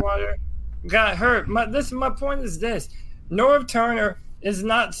Bridgewater got hurt. My point is this: Norv Turner is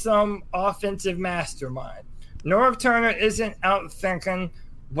not some offensive mastermind. Norv Turner isn't out thinking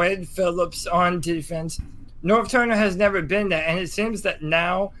Wade Phillips on defense. Norv Turner has never been that, and it seems that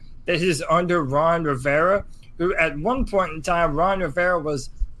now that he's under Ron Rivera, who at one point in time Ron Rivera was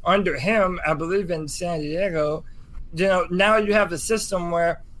under him, I believe in San Diego. Now you have a system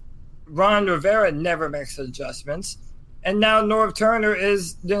where Ron Rivera never makes adjustments, and now Norv Turner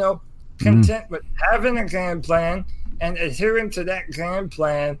is, content with having a game plan and adhering to that game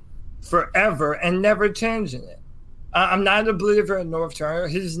plan forever and never changing it. I'm not a believer in Norv Turner.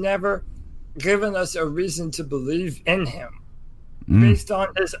 He's never given us a reason to believe in him based on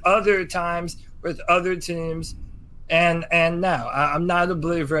his other times with other teams, and now I'm not a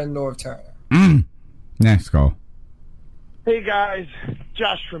believer in Norv Turner. Next call. Hey guys,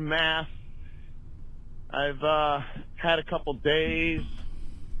 Josh from Mass. I've had a couple days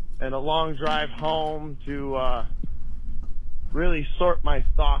and a long drive home to really sort my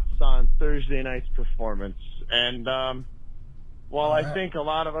thoughts on Thursday night's performance. And while I think a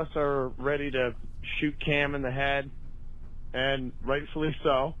lot of us are ready to shoot Cam in the head, and rightfully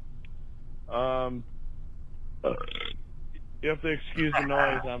so, you have to excuse the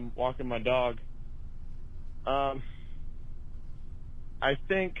noise. I'm walking my dog. I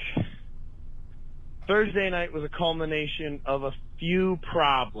think Thursday night was a culmination of a few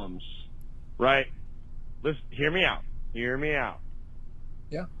problems, right? Listen, hear me out. Hear me out.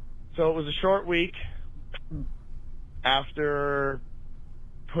 Yeah. So it was a short week after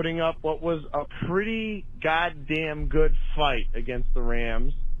putting up what was a pretty goddamn good fight against the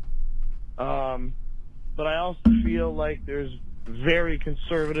Rams. But I also feel like there's very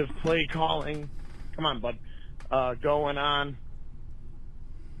conservative play calling. Come on, bud. Going on.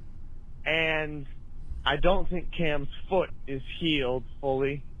 And I don't think Cam's foot is healed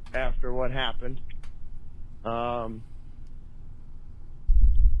fully after what happened. And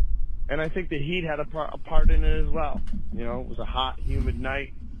I think the heat had a part in it as well. You know, it was a hot, humid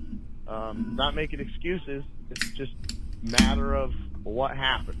night. Not making excuses. It's just a matter of what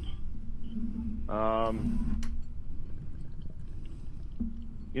happened.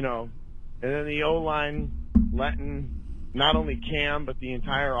 You know, and then the O-line letting not only Cam but the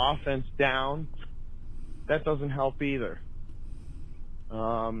entire offense down. That doesn't help either.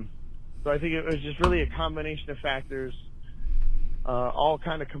 So I think it was just really a combination of factors, all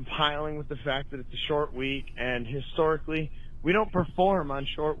kind of compiling with the fact that it's a short week, and historically, we don't perform on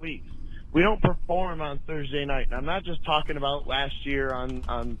short weeks. We don't perform on Thursday night. And I'm not just talking about last year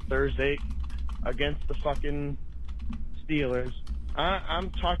on Thursday against the fucking Steelers.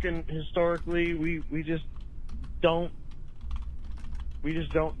 I'm talking historically, we just don't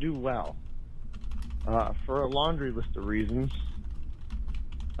do well. For a laundry list of reasons.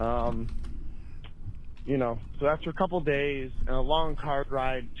 You know, so after a couple days and a long car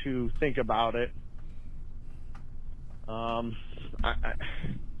ride to think about it,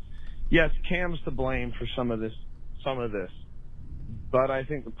 yes, Cam's to blame for some of this, but I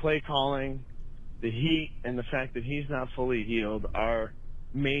think the play calling, the heat, and the fact that he's not fully healed are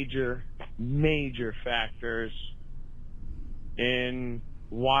major factors in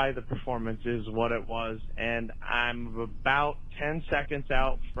why the performance is what it was. And I'm about 10 seconds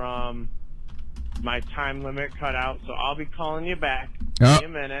out from my time limit cut out, so I'll be calling you back in a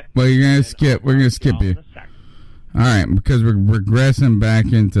minute. Well, you're gonna skip. We're gonna skip you. All right, because we're regressing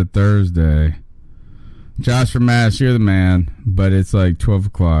back into Thursday. Josh from Mass, you're the man, but it's like 12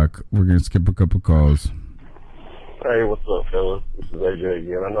 o'clock. We're gonna skip a couple calls. Hey, what's up, fellas? This is AJ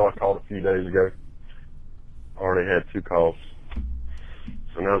again. I know I called a few days ago. Already had 2 calls.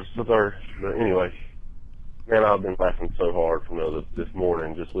 So now it's the third. But anyway, man, I've been laughing so hard from this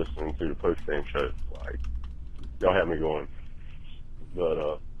morning just listening to the post-game show. Like, y'all had me going.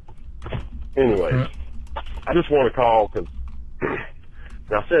 But anyway, I just want to call because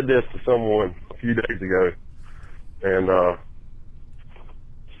I said this to someone a few days ago, and I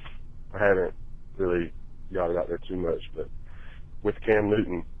haven't really got it out there too much. But with Cam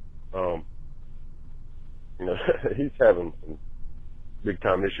Newton, you know, he's having some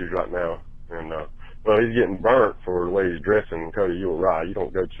big-time issues right now. And, well, he's getting burnt for the way he's dressing. Cody, you were right. You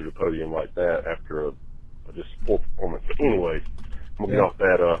don't go to the podium like that after a just poor performance. But anyway, I'm going to get off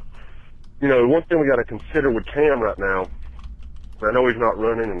that. You know, one thing we got to consider with Cam right now, I know he's not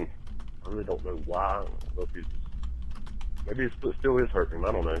running, and I really don't know why. I don't know if maybe his foot still is hurting him.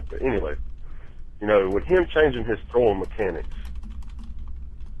 I don't know. But anyway, you know, with him changing his throwing mechanics,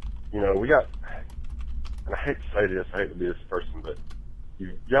 you know, we got, and I hate to say this, I hate to be this person, but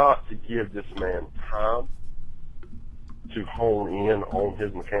you've got to give this man time to hone in on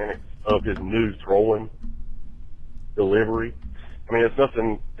his mechanics of his new throwing delivery. I mean, it's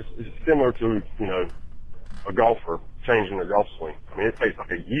nothing, it's similar to, you know, a golfer changing their golf swing. I mean, it takes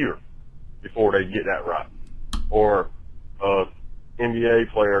like a year before they get that right. Or a NBA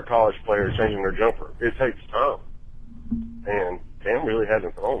player, college player changing their jumper. It takes time. And Cam really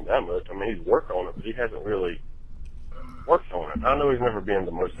hasn't thrown that much. I mean, he's worked on it, but he hasn't really worked on it. I know he's never been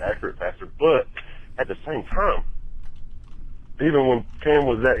the most accurate passer, but at the same time, even when Cam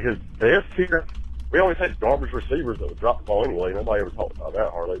was at his best here, we always had garbage receivers that would drop the ball anyway. Nobody ever talked about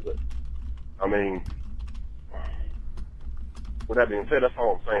that hardly, but I mean, with that being said, that's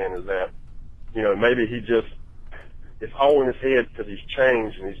all I'm saying is that, you know, maybe he just, it's all in his head because he's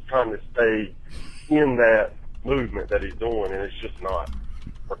changed and he's trying to stay in that movement that he's doing, and it's just not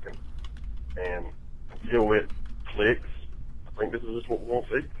working. And until it clicks, I think this is just what we want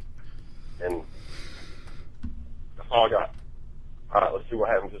to see. And that's all I got. All right, let's see what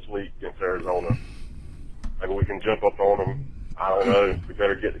happens this week against Arizona. Maybe we can jump up on them I don't know. We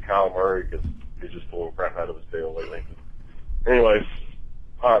better get to Kyle Murray because he's just pulling crap out of his tail lately. Anyways,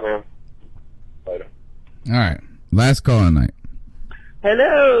 all right, man. Later. All right. Last call of the night.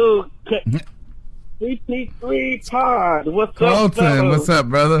 Hello, CP3 Pod. What's up, Colton? fellas? What's up,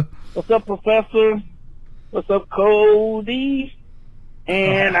 brother? What's up, Professor? What's up, Cody?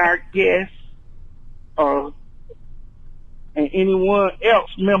 And our guest, and anyone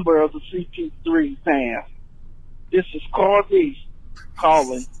else member of the CP3 fam. This is Carl D.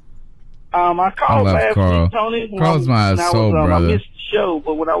 calling. I called last week, Tony. Carl's my soul brother. I missed the show,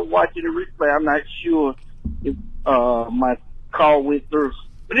 but when I was watching the replay, I'm not sure if my call went through.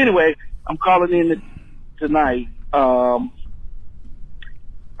 But anyway, I'm calling in tonight. I'm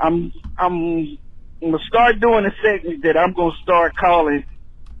gonna start doing a segment that I'm gonna start calling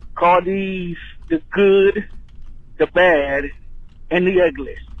these the good, the bad, and the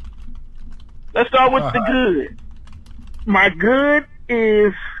ugly. Let's start with the good. My good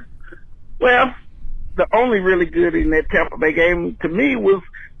is, well, the only really good in that Tampa Bay game to me was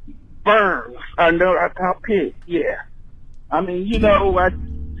Burns. I know I picked, yeah. I mean,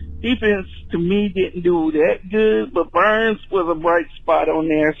 defense to me didn't do that good, but Burns was a bright spot on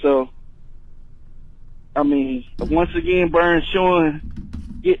there. So, I mean, once again, Burns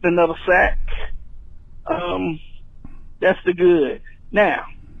getting another sack. That's the good. Now,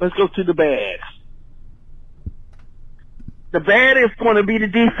 let's go to the bad. The bad is going to be the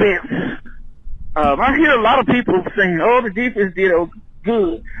defense. I hear a lot of people saying, "Oh, the defense did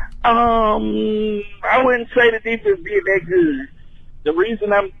good." I wouldn't say the defense did that good. The reason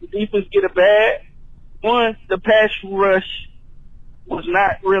the defense get a bad, one, the pass rush was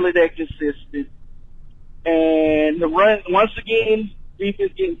not really that consistent, and the run, once again,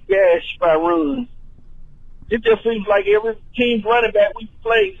 defense getting gashed by runs. It just seems like every team's running back we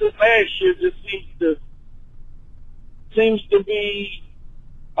played since last year just seems to be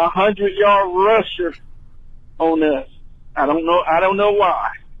 100-yard rusher on us. I don't know why.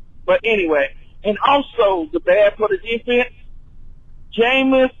 But anyway, and also the bad for the defense,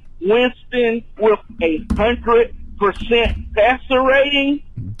 Jameis Winston with 100% passer rating.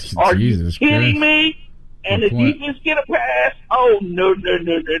 Are you kidding me? And the defense get a pass? Oh, no.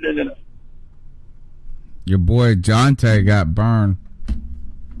 Your boy Jonte got burned.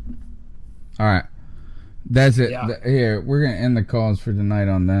 All right. That's it. Yeah. Here, we're going to end the calls for tonight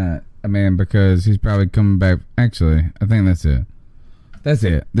on that. I mean, because he's probably coming back. Actually, I think that's it. That's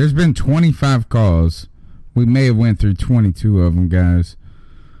it. There's been 25 calls. We may have went through 22 of them, guys.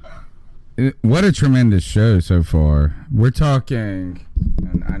 What a tremendous show so far. We're talking,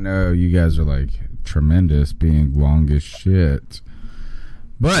 and I know you guys are like, tremendous being long as shit.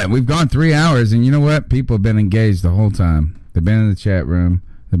 But we've gone 3 hours, and you know what? People have been engaged the whole time. They've been in the chat room.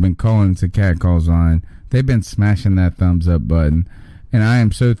 They've been calling to Cat Calls Line. They've been smashing that thumbs up button. And I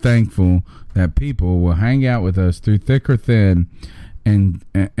am so thankful that people will hang out with us through thick or thin and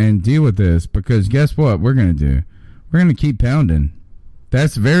deal with this, because guess what we're going to do? We're going to keep pounding.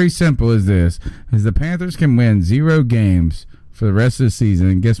 That's very simple as this. As the Panthers can win 0 games for the rest of the season,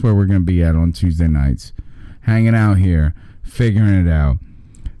 and guess where we're going to be at on Tuesday nights? Hanging out here, figuring it out.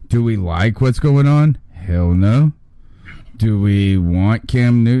 Do we like what's going on? Hell no. Do we want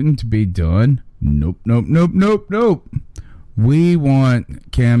Cam Newton to be done? Nope. We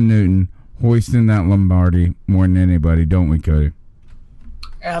want Cam Newton hoisting that Lombardi more than anybody, don't we, Cody?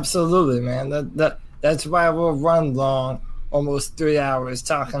 Absolutely, man. That's why we'll run long, almost 3 hours,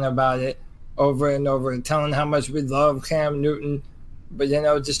 talking about it over and over, telling how much we love Cam Newton, but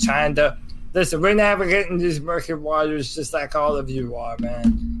just trying to listen. We're navigating these murky waters just like all of you are,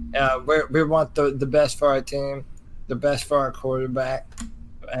 man. We want the best for our team, the best for our quarterback,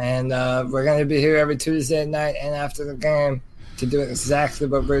 and we're going to be here every Tuesday night and after the game to do exactly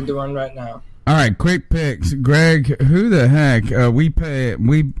what we're doing right now. All right, quick picks. Greg, who the heck?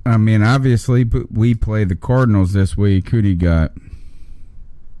 Obviously, we play the Cardinals this week. Who do you got?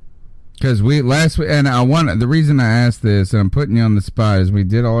 Because last week, and the reason I asked this, and I'm putting you on the spot, is we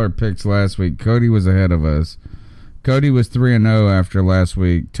did all our picks last week. Cody was ahead of us. Cody was 3-0 after last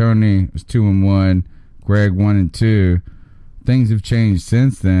week. Tony was 2-1. Greg 1-2. Things have changed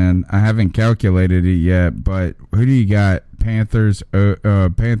since then. I haven't calculated it yet, but who do you got? Panthers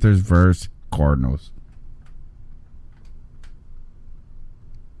versus Cardinals.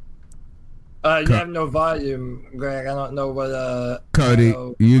 You have no volume, Greg. I don't know what. Cody,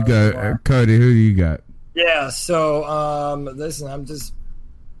 you go. Cody, who do you got? Yeah. So, listen,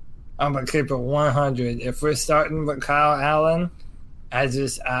 I'm gonna keep it 100. If we're starting with Kyle Allen, I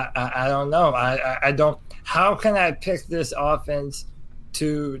don't know. I don't. How can I pick this offense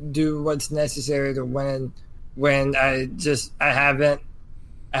to do what's necessary to win when I haven't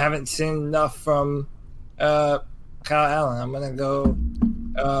seen enough from Kyle Allen. I'm gonna go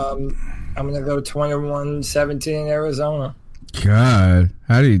 21-17 Arizona. God,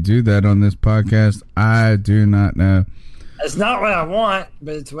 how do you do that on this podcast? I do not know. It's not what I want,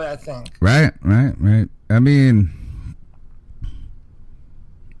 but it's what I think. Right. I mean,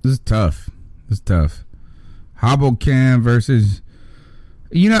 this is tough. Hobble Cam versus,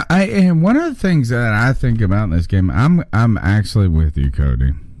 and one of the things that I think about in this game, I'm actually with you,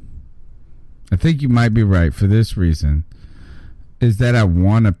 Cody. I think you might be right for this reason, is that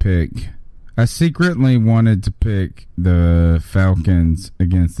I secretly wanted to pick the Falcons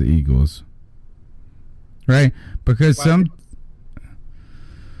against the Eagles. Right? Because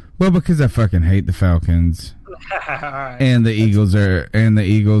because I fucking hate the Falcons. And the Eagles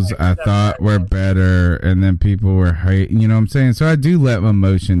I thought were better, and then people were hating, you know what I'm saying? So I do let my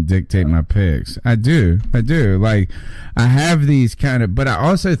emotion dictate my picks. I do. Like, I have these kind of, but I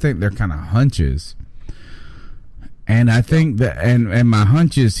also think they're kind of hunches. And I think that, and my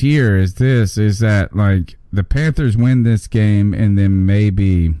hunches here is that like the Panthers win this game, and then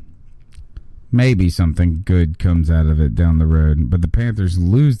maybe something good comes out of it down the road. But the Panthers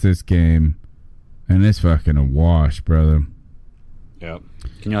lose this game, and it's fucking a wash, brother. Yep.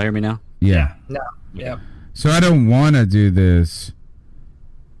 Can y'all hear me now? Yeah. No. Yep. So I don't want to do this.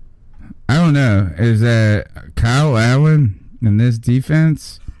 I don't know. Is that Kyle Allen in this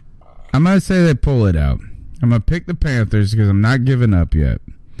defense? I'm going to say they pull it out. I'm going to pick the Panthers because I'm not giving up yet.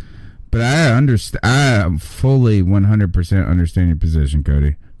 But I fully 100% understand your position,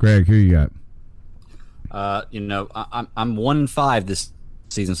 Cody. Greg, who you got? I'm 1-5 this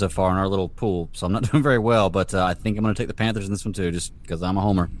season so far in our little pool, so I'm not doing very well. But I think I'm going to take the Panthers in this one too, just because I'm a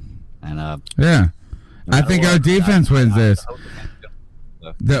homer. And yeah, I think our defense wins this.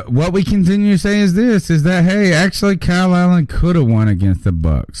 What we continue to say is that hey, actually Kyle Allen could have won against the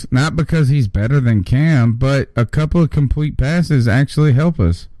Bucs, not because he's better than Cam, but a couple of complete passes actually help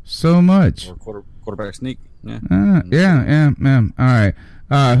us so much. Or quarterback sneak. Yeah. Yeah. All right.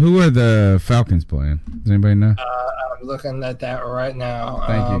 Who are the Falcons playing? Does anybody know? I'm looking at that right now.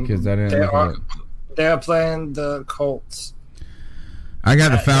 Thank you, because I didn't look at it. They're playing the Colts. I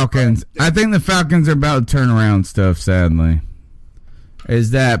got the Falcons. I think the Falcons are about to turn around stuff, sadly.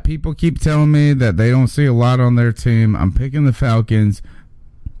 Is that people keep telling me that they don't see a lot on their team. I'm picking the Falcons.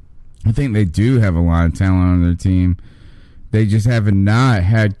 I think they do have a lot of talent on their team. They just have not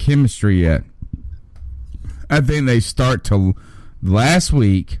had chemistry yet. I think they start to... Last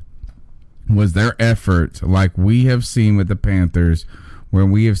week was their effort, like we have seen with the Panthers, where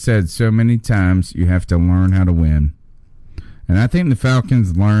we have said so many times, you have to learn how to win. And I think the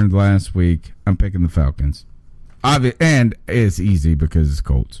Falcons learned last week. I'm picking the Falcons. And it's easy because it's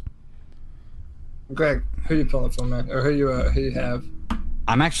Colts. Greg, who you pulling from, man? Or who you have?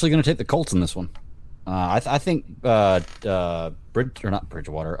 I'm actually going to take the Colts in this one. I think Bridgewater.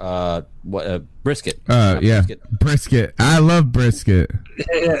 Brisket. Yeah, Brisket. I love Brisket.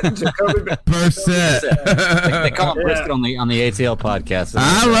 Jacoby Brissett. They call him Brisket on the ATL podcast.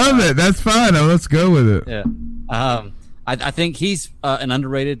 I love it. That's fine. Let's go with it. Yeah. I think he's an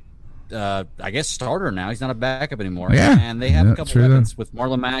underrated. I guess starter now. He's not a backup anymore. Yeah, and they have a couple weapons with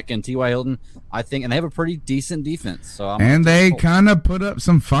Marlon Mack and T.Y. Hilton. I think, and they have a pretty decent defense. So they kind of put up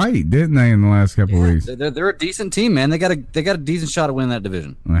some fight, didn't they, in the last couple of weeks? They're a decent team, man. They got a decent shot at winning that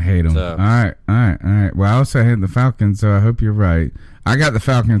division. I hate them. So. All right. Well, I also hate the Falcons, so I hope you're right. I got the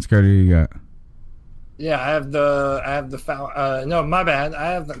Falcons. Cody, you got? Yeah, I have the no, my bad.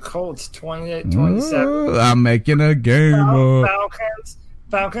 I have the Colts 28-27. I'm making a game up.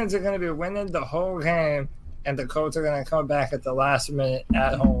 Falcons are going to be winning the whole game, and the Colts are going to come back at the last minute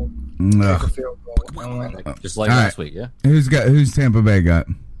at home, take a field goal, and win. Just like last week, yeah. Who's Tampa Bay got?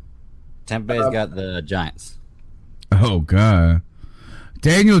 Tampa Bay's got the Giants. Oh God,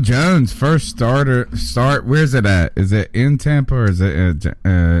 Daniel Jones first start. Where's it at? Is it in Tampa or is it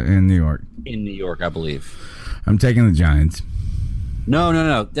in New York? In New York, I believe. I'm taking the Giants.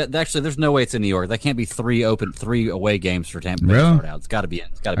 No. Actually, there's no way it's in New York. That can't be three away games for Tampa Bay really? to start out. It's got to be in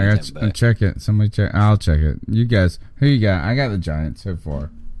Tampa Bay. Check it. Somebody check. I'll check it. You guys, who you got? I got the Giants so far.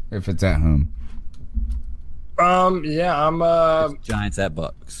 If it's at home. Yeah, I'm it's Giants at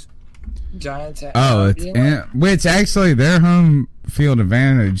Bucks. Giants at which actually their home field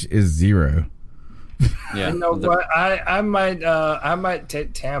advantage is 0. Yeah. You know what? I might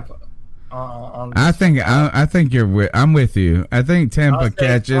take Tampa. I think I'm with you. I think Tampa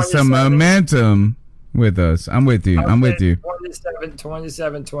catches some momentum with us. I'm with you.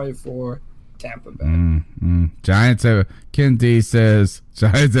 27-24 Tampa Bay. Giants. Ken D says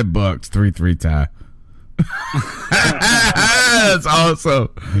Giants at Bucks 3-3 tie. That's awesome.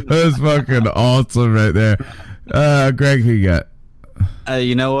 That's fucking awesome right there. Greg, who you got?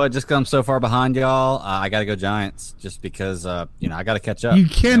 You know what? Just 'cause I'm so far behind y'all, I got to go Giants. Just because, I got to catch up. You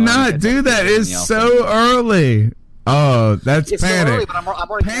cannot do that. It's so early. Oh, that's it's panic. So early, but I'm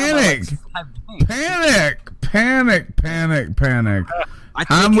already Panic.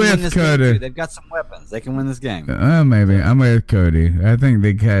 I'm with Cody. They've got some weapons. They can win this game. Maybe. I'm with Cody. I think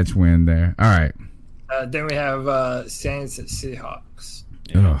they catch win there. All right. Then we have Saints at Seahawks.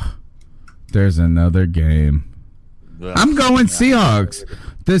 Ugh. There's another game. I'm going Seahawks.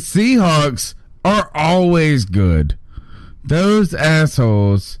 The Seahawks are always good. Those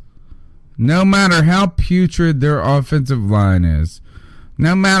assholes, no matter how putrid their offensive line is,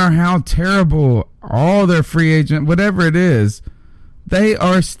 no matter how terrible all their free agent, whatever it is, they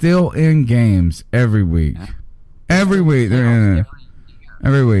are still in games every week. Every week they're in it.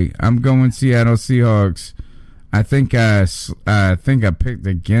 Every week. I'm going Seattle Seahawks. I think I picked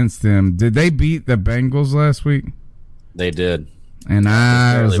against them. Did they beat the Bengals last week? They did. And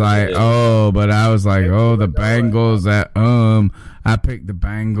I was like, the Bengals I picked the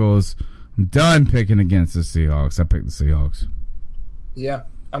Bengals. I'm done picking against the Seahawks. I picked the Seahawks. Yeah.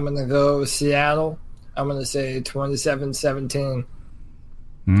 I'm going to go Seattle. I'm going to say 27-17.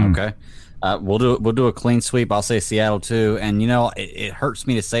 Okay. We'll do a clean sweep. I'll say Seattle too. And it hurts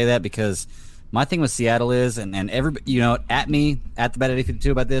me to say that because my thing with Seattle is, and everybody, at me at the Bet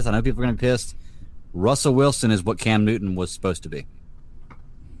 852 about this. I know people are going to be pissed. Russell Wilson is what Cam Newton was supposed to be.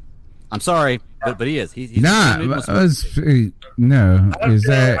 I'm sorry, but he is. He's he's less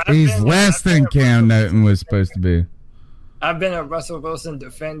than Cam Newton was supposed to be. I've been a Russell Wilson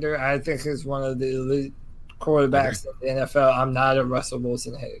defender. I think he's one of the elite quarterbacks in the NFL. I'm not a Russell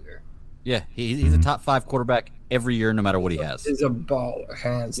Wilson hater. Yeah, he's a top 5 quarterback every year, no matter what he has. He's a baller,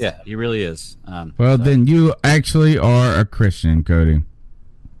 hands down. Yeah, he really is. Then you actually are a Christian, Cody.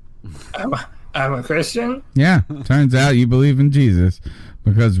 I'm a Christian? Yeah, turns out you believe in Jesus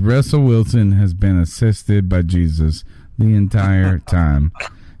because Russell Wilson has been assisted by Jesus the entire time.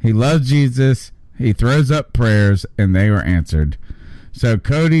 He loves Jesus. He throws up prayers, and they were answered. So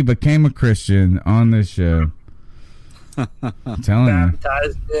Cody became a Christian on this show. I'm telling you.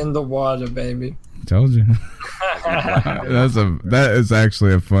 Baptized in the water, baby. Told you. That is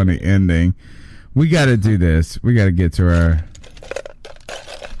actually a funny ending. We got to do this. We got to get to our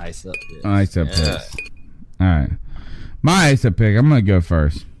Ice up picks. All right. My ice up pick, I'm going to go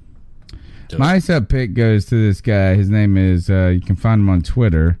first. My ice up pick goes to this guy. His name is, you can find him on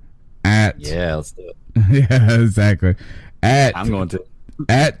Twitter Yeah, let's do it. Yeah, exactly. I'm going to.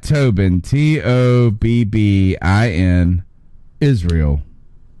 At Tobin, Tobbin, Israel.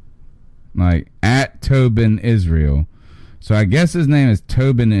 Like, at Tobin, Israel. So I guess his name is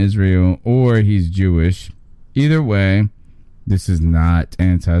Tobin Israel, or he's Jewish. Either way, this is not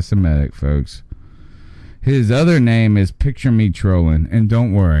anti-Semitic, folks. His other name is Picture Me Trolling. And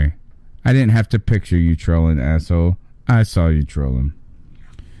don't worry, I didn't have to picture you trolling, asshole. I saw you trolling.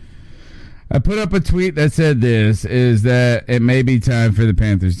 I put up a tweet that said this, is that it may be time for the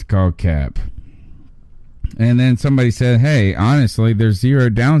Panthers to call Cap. And then somebody said, hey, honestly, there's zero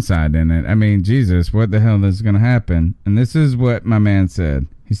downside in it. I mean, Jesus, what the hell is going to happen? And this is what my man said.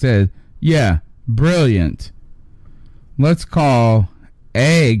 He said, yeah, brilliant. Let's call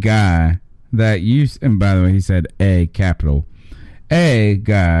a guy that used, and by the way, he said a capital, a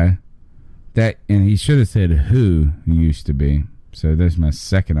guy that, and he should have said who used to be. So there's my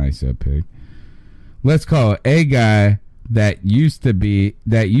second ISO pick. Let's call a guy that used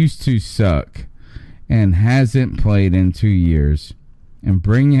to suck and hasn't played in 2 years and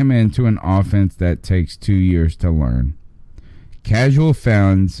bring him into an offense that takes 2 years to learn. Casual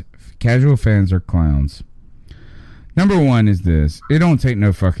fans are clowns. Number one is this. It don't take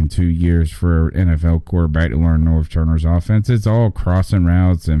no fucking 2 years for an NFL quarterback to learn Norv Turner's offense. It's all crossing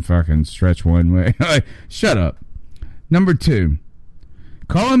routes and fucking stretch one way. Like, shut up. Number two.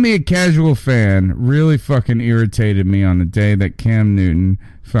 Calling me a casual fan really fucking irritated me on the day that Cam Newton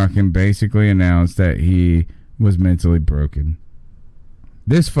fucking basically announced that he was mentally broken.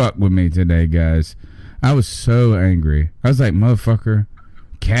 This fucked with me today, guys. I was so angry. I was like, motherfucker,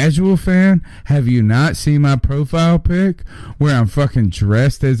 casual fan? Have you not seen my profile pic where I'm fucking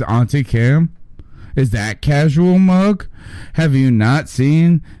dressed as Auntie Cam? Is that casual, mug? Have you not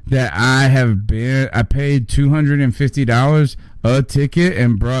seen that I paid $250 a ticket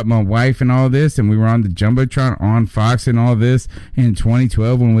and brought my wife and all this, and we were on the Jumbotron on Fox and all this in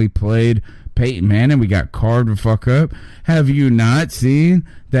 2012 when we played Peyton Manning? We got carved the fuck up. Have you not seen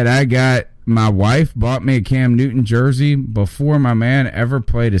that my wife bought me a Cam Newton jersey before my man ever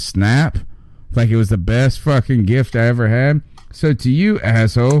played a snap? like it was the best fucking gift I ever had. So to you,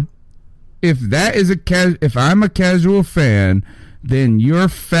 asshole, if that is if I'm a casual fan, then your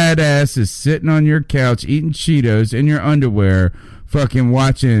fat ass is sitting on your couch eating Cheetos in your underwear, fucking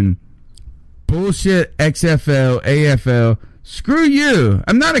watching bullshit XFL, AFL. Screw you.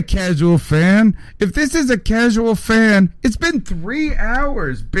 I'm not a casual fan. If this is a casual fan, it's been 3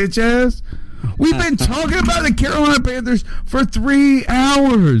 hours, bitch ass. We've been talking about the Carolina Panthers for 3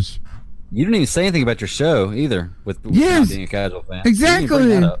 hours. You didn't even say anything about your show either with not being a casual fan.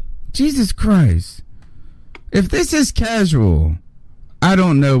 Exactly. Jesus Christ. If this is casual, I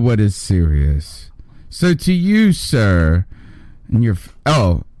don't know what is serious. So to you, sir, and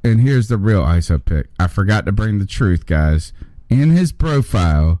and here's the real ISO pick. I forgot to bring the truth, guys. In his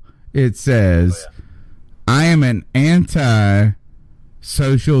profile, it says, I am an anti-social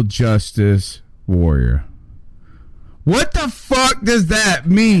justice warrior. What the fuck does that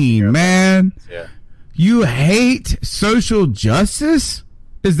mean, man? Yeah. You hate social justice?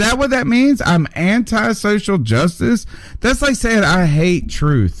 Is that what that means? I'm anti-social justice? That's like saying I hate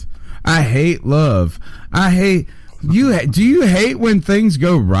truth. I hate love. I hate... Do you hate when things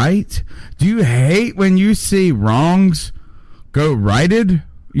go right? Do you hate when you see wrongs go righted?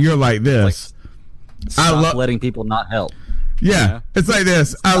 You're like this. Stop letting people not help. Yeah, you know? It's like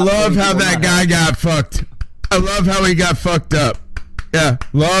this. I love how that guy got fucked. I love how he got fucked up. Yeah,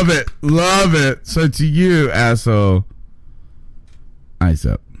 love it. Love it. So to you, asshole, ice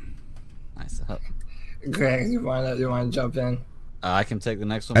up. Ice up. Greg, you want to jump in? I can take the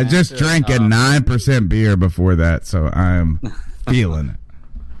next one. I just drank a 9% beer before that, so I'm feeling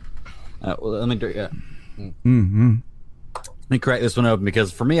it. Well, let me drink. Mm-hmm. Let me crack this one open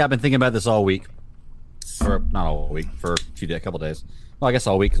because for me, I've been thinking about this all week. Or not all week, for a couple days. Well, I guess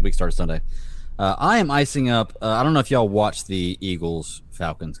all week because week started Sunday. I am icing up. I don't know if y'all watched the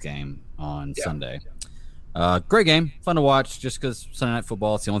Eagles-Falcons game on Sunday. Great game. Fun to watch just because Sunday Night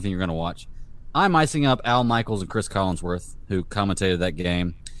Football, it's the only thing you're going to watch. I'm icing up Al Michaels and Chris Collinsworth, who commentated that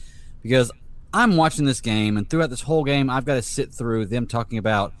game, because I'm watching this game, and throughout this whole game, I've got to sit through them talking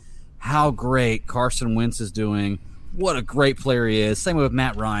about how great Carson Wentz is doing, what a great player he is. Same with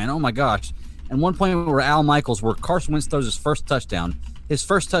Matt Ryan. Oh, my gosh. And one point where Al Michaels, where Carson Wentz throws his first touchdown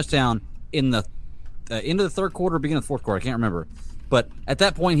in the end of the third quarter, beginning of the fourth quarter, I can't remember. But at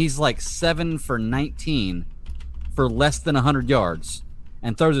that point, he's like 7 for 19 for less than 100 yards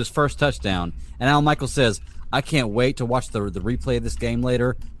and throws his first touchdown. And Al Michaels says, I can't wait to watch the replay of this game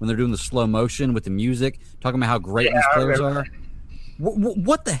later when they're doing the slow motion with the music, talking about how great these players are.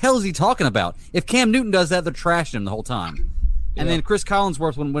 What the hell is he talking about? If Cam Newton does that, they're trashing him the whole time. And then Chris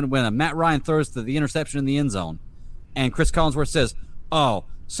Collinsworth, when Matt Ryan throws the interception in the end zone, and Chris Collinsworth says, oh,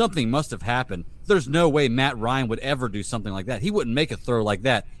 something must have happened. There's no way Matt Ryan would ever do something like that. He wouldn't make a throw like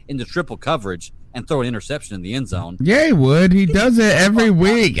that into triple coverage and throw an interception in the end zone. Yeah, he would. He does it every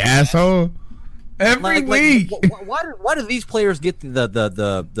week, asshole. Every week. Why do these players get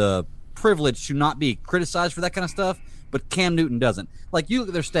the privilege to not be criticized for that kind of stuff, but Cam Newton doesn't? Like, you look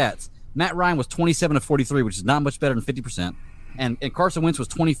at their stats. Matt Ryan was 27 of 43, which is not much better than 50%. And Carson Wentz was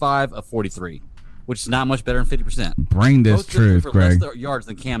 25 of 43, which is not much better than 50%. Bring this truth, Greg. Less yards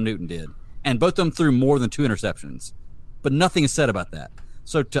than Cam Newton did. And both of them threw more than 2 interceptions. But nothing is said about that.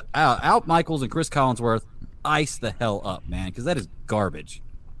 So to Al Michaels and Chris Collinsworth, ice the hell up, man, because that is garbage.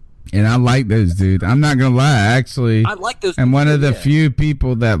 And I like those, dude. I'm not going to lie. Actually, I like those. I'm one of the few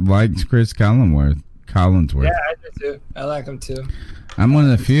people that likes Chris Collinsworth. Yeah, I do too. I like him too. I'm one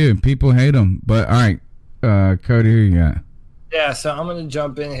of the few. People hate him. But, all right, Cody, who you got? Yeah, so I'm going to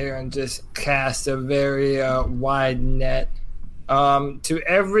jump in here and just cast a very wide net. To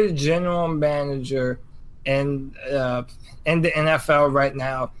every general manager in the NFL right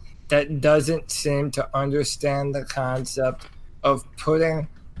now that doesn't seem to understand the concept of putting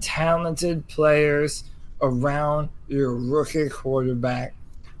talented players around your rookie quarterback.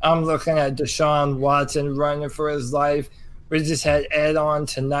 I'm looking at Deshaun Watson running for his life. We just had Ed on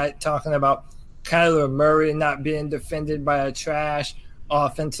tonight talking about Kyler Murray not being defended by a trash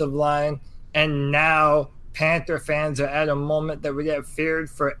offensive line. And now Panther fans are at a moment that we have feared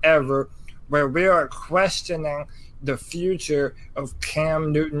forever, where we are questioning the future of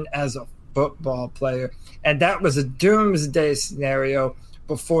Cam Newton as a football player. And that was a doomsday scenario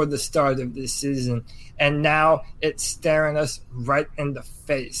before the start of this season. And now it's staring us right in the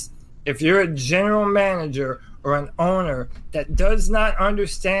face. If you're a general manager or an owner that does not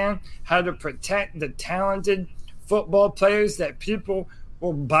understand how to protect the talented football players that people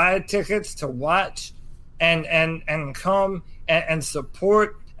will buy tickets to watch and come and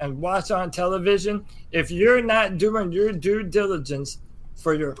support and watch on television, if you're not doing your due diligence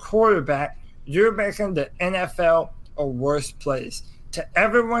for your quarterback, you're making the NFL a worse place. To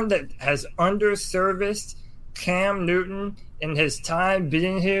everyone that has underserviced Cam Newton in his time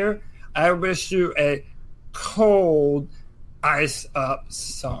being here, I wish you a cold ice up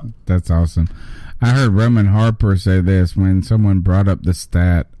song. That's awesome. I heard Roman Harper say this when someone brought up the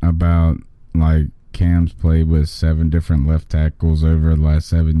stat about like Cam's played with 7 different left tackles over the last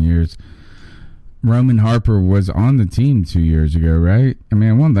 7 years. Roman Harper was on the team 2 years ago, right? I mean,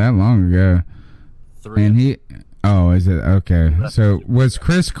 it wasn't that long ago. 3. And he, oh, is it okay? So was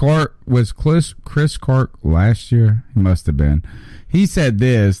Chris Clark last year? He must have been. He said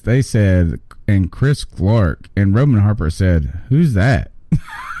this. They said, and Chris Clark and Roman Harper said, "Who's that?"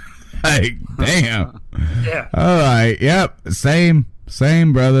 Like, damn. Yeah. All right. Yep. Same,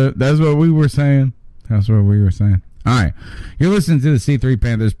 brother. That's what we were saying. All right. You're listening to the C3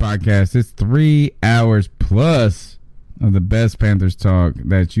 Panthers podcast. It's 3 hours plus of the best Panthers talk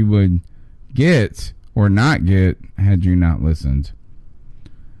that you would get or not get had you not listened.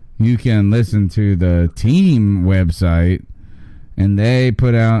 You can listen to the team website, and they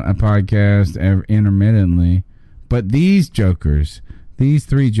put out a podcast intermittently. But these jokers, these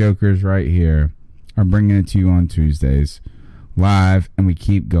 3 jokers right here, are bringing it to you on Tuesdays live, and we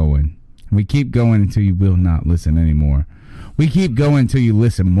keep going. We keep going until you will not listen anymore. We keep going until you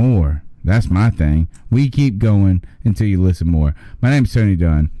listen more. That's my thing. We keep going until you listen more. My name's Tony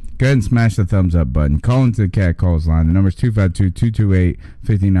Dunn. Go ahead and smash the thumbs up button. Call into the Cat Calls line. The number's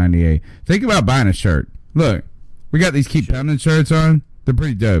 252-228-5098. Think about buying a shirt. Look, we got these Keep Pounding shirts on. They're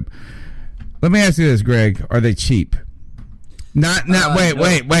pretty dope. Let me ask you this, Greg. Are they cheap? Wait.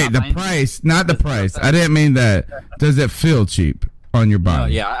 The price, not the price. I didn't mean that. Does it feel cheap on your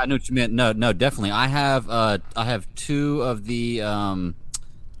body? No, yeah, I know what you meant. No, definitely. I have 2 of the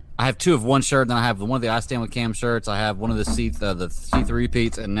I have 2 of one shirt, then I have one of the I Stand With Cam shirts. I have one of the C3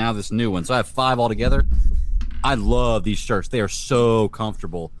 repeats, and now this new one. So I have 5 altogether. I love these shirts. They are so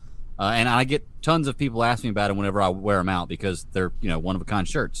comfortable, and I get tons of people ask me about them whenever I wear them out because they're one of a kind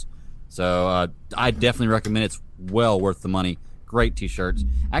shirts. So I definitely recommend. It's well worth the money. Great t-shirts.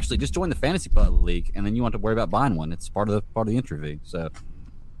 Actually, just join the Fantasy League, and then you want to worry about buying one. It's part of the entry fee. So,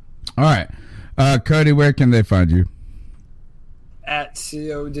 all right, Cody, where can they find you? At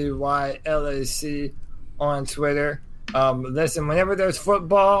CODYLAC on Twitter. Listen, whenever there's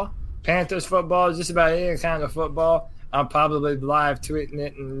football, Panthers football, just about any kind of football, I'm probably live tweeting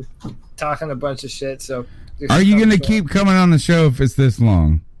it and talking a bunch of shit. So, are you going to keep coming on the show if it's this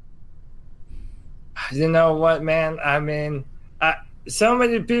long? You know what, man? I mean, so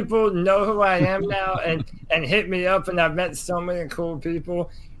many people know who I am now and hit me up, and I've met so many cool people.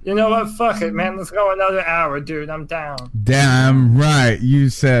 You know what? Fuck it, man. Let's go another hour, dude. I'm down. Damn right. You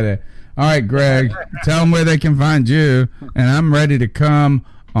said it. All right, Greg, tell them where they can find you, and I'm ready to come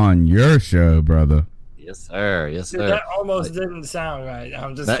on your show, brother. Yes, sir. Yes, sir. Dude, that almost didn't sound right.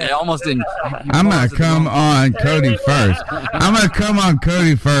 It almost didn't. I'm going to come on Cody first. I'm going to come on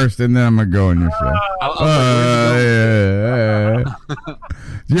Cody first, and then I'm going to go on your show. Yeah.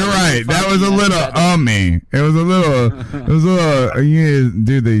 You're right. That was a little ummy. It was a little, you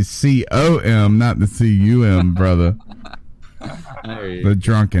do the C-O-M, not the C-U-M, brother. The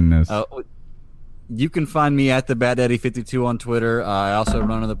drunkenness. You can find me at the Bad Daddy 52 on Twitter. I also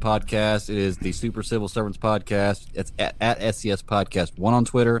run another podcast. It is the Super Civil Servants Podcast. It's at SCS Podcast 1 on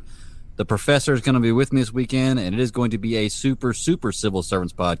Twitter. The professor is going to be with me this weekend, and it is going to be a super Civil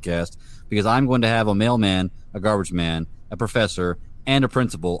Servants Podcast because I'm going to have a mailman, a garbage man, a professor, and a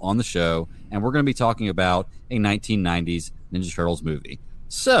principal on the show, and we're going to be talking about a 1990s Ninja Turtles movie.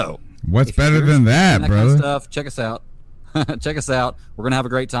 So, what's better than that, brother? Kind of stuff, check us out. Check us out. We're going to have a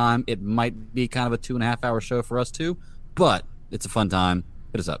great time. It might be kind of a 2.5-hour show for us too, but it's a fun time.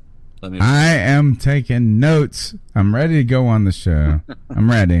 Hit us up. I am taking notes. I'm ready to go on the show. I'm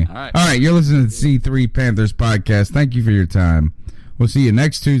ready. All right. You're listening to the C3 Panthers podcast. Thank you for your time. We'll see you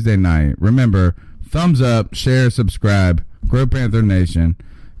next Tuesday night. Remember, thumbs up, share, subscribe, grow Panther Nation.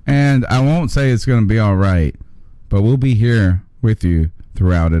 And I won't say it's going to be all right, but we'll be here with you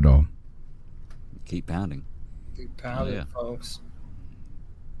throughout it all. Keep pounding. Folks.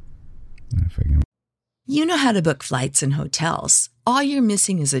 You know how to book flights and hotels. All you're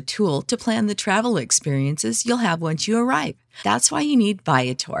missing is a tool to plan the travel experiences you'll have once you arrive. That's why you need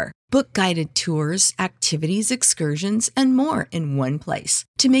Viator. Book guided tours, activities, excursions, and more in one place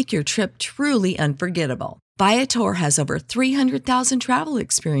to make your trip truly unforgettable. Viator has over 300,000 travel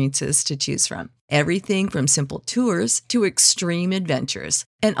experiences to choose from. Everything from simple tours to extreme adventures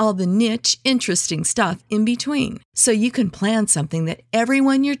and all the niche, interesting stuff in between. So you can plan something that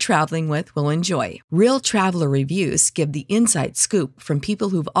everyone you're traveling with will enjoy. Real traveler reviews give the inside scoop from people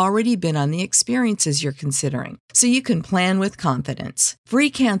who've already been on the experiences you're considering. So you can plan with confidence. Free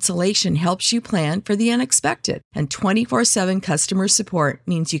cancellation helps you plan for the unexpected. And 24/7 customer support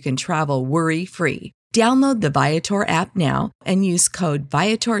means you can travel worry-free. Download the Viator app now and use code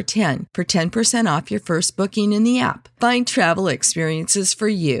Viator10 for 10% off your first booking in the app. Find travel experiences for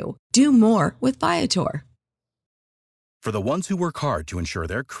you. Do more with Viator. For the ones who work hard to ensure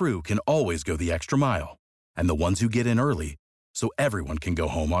their crew can always go the extra mile, and the ones who get in early so everyone can go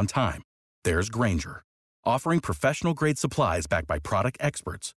home on time, there's Grainger, offering professional-grade supplies backed by product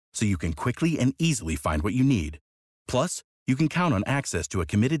experts so you can quickly and easily find what you need. Plus, you can count on access to a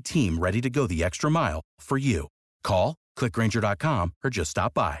committed team ready to go the extra mile for you. Call, click Grainger.com, or just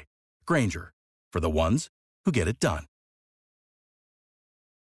stop by. Grainger, for the ones who get it done.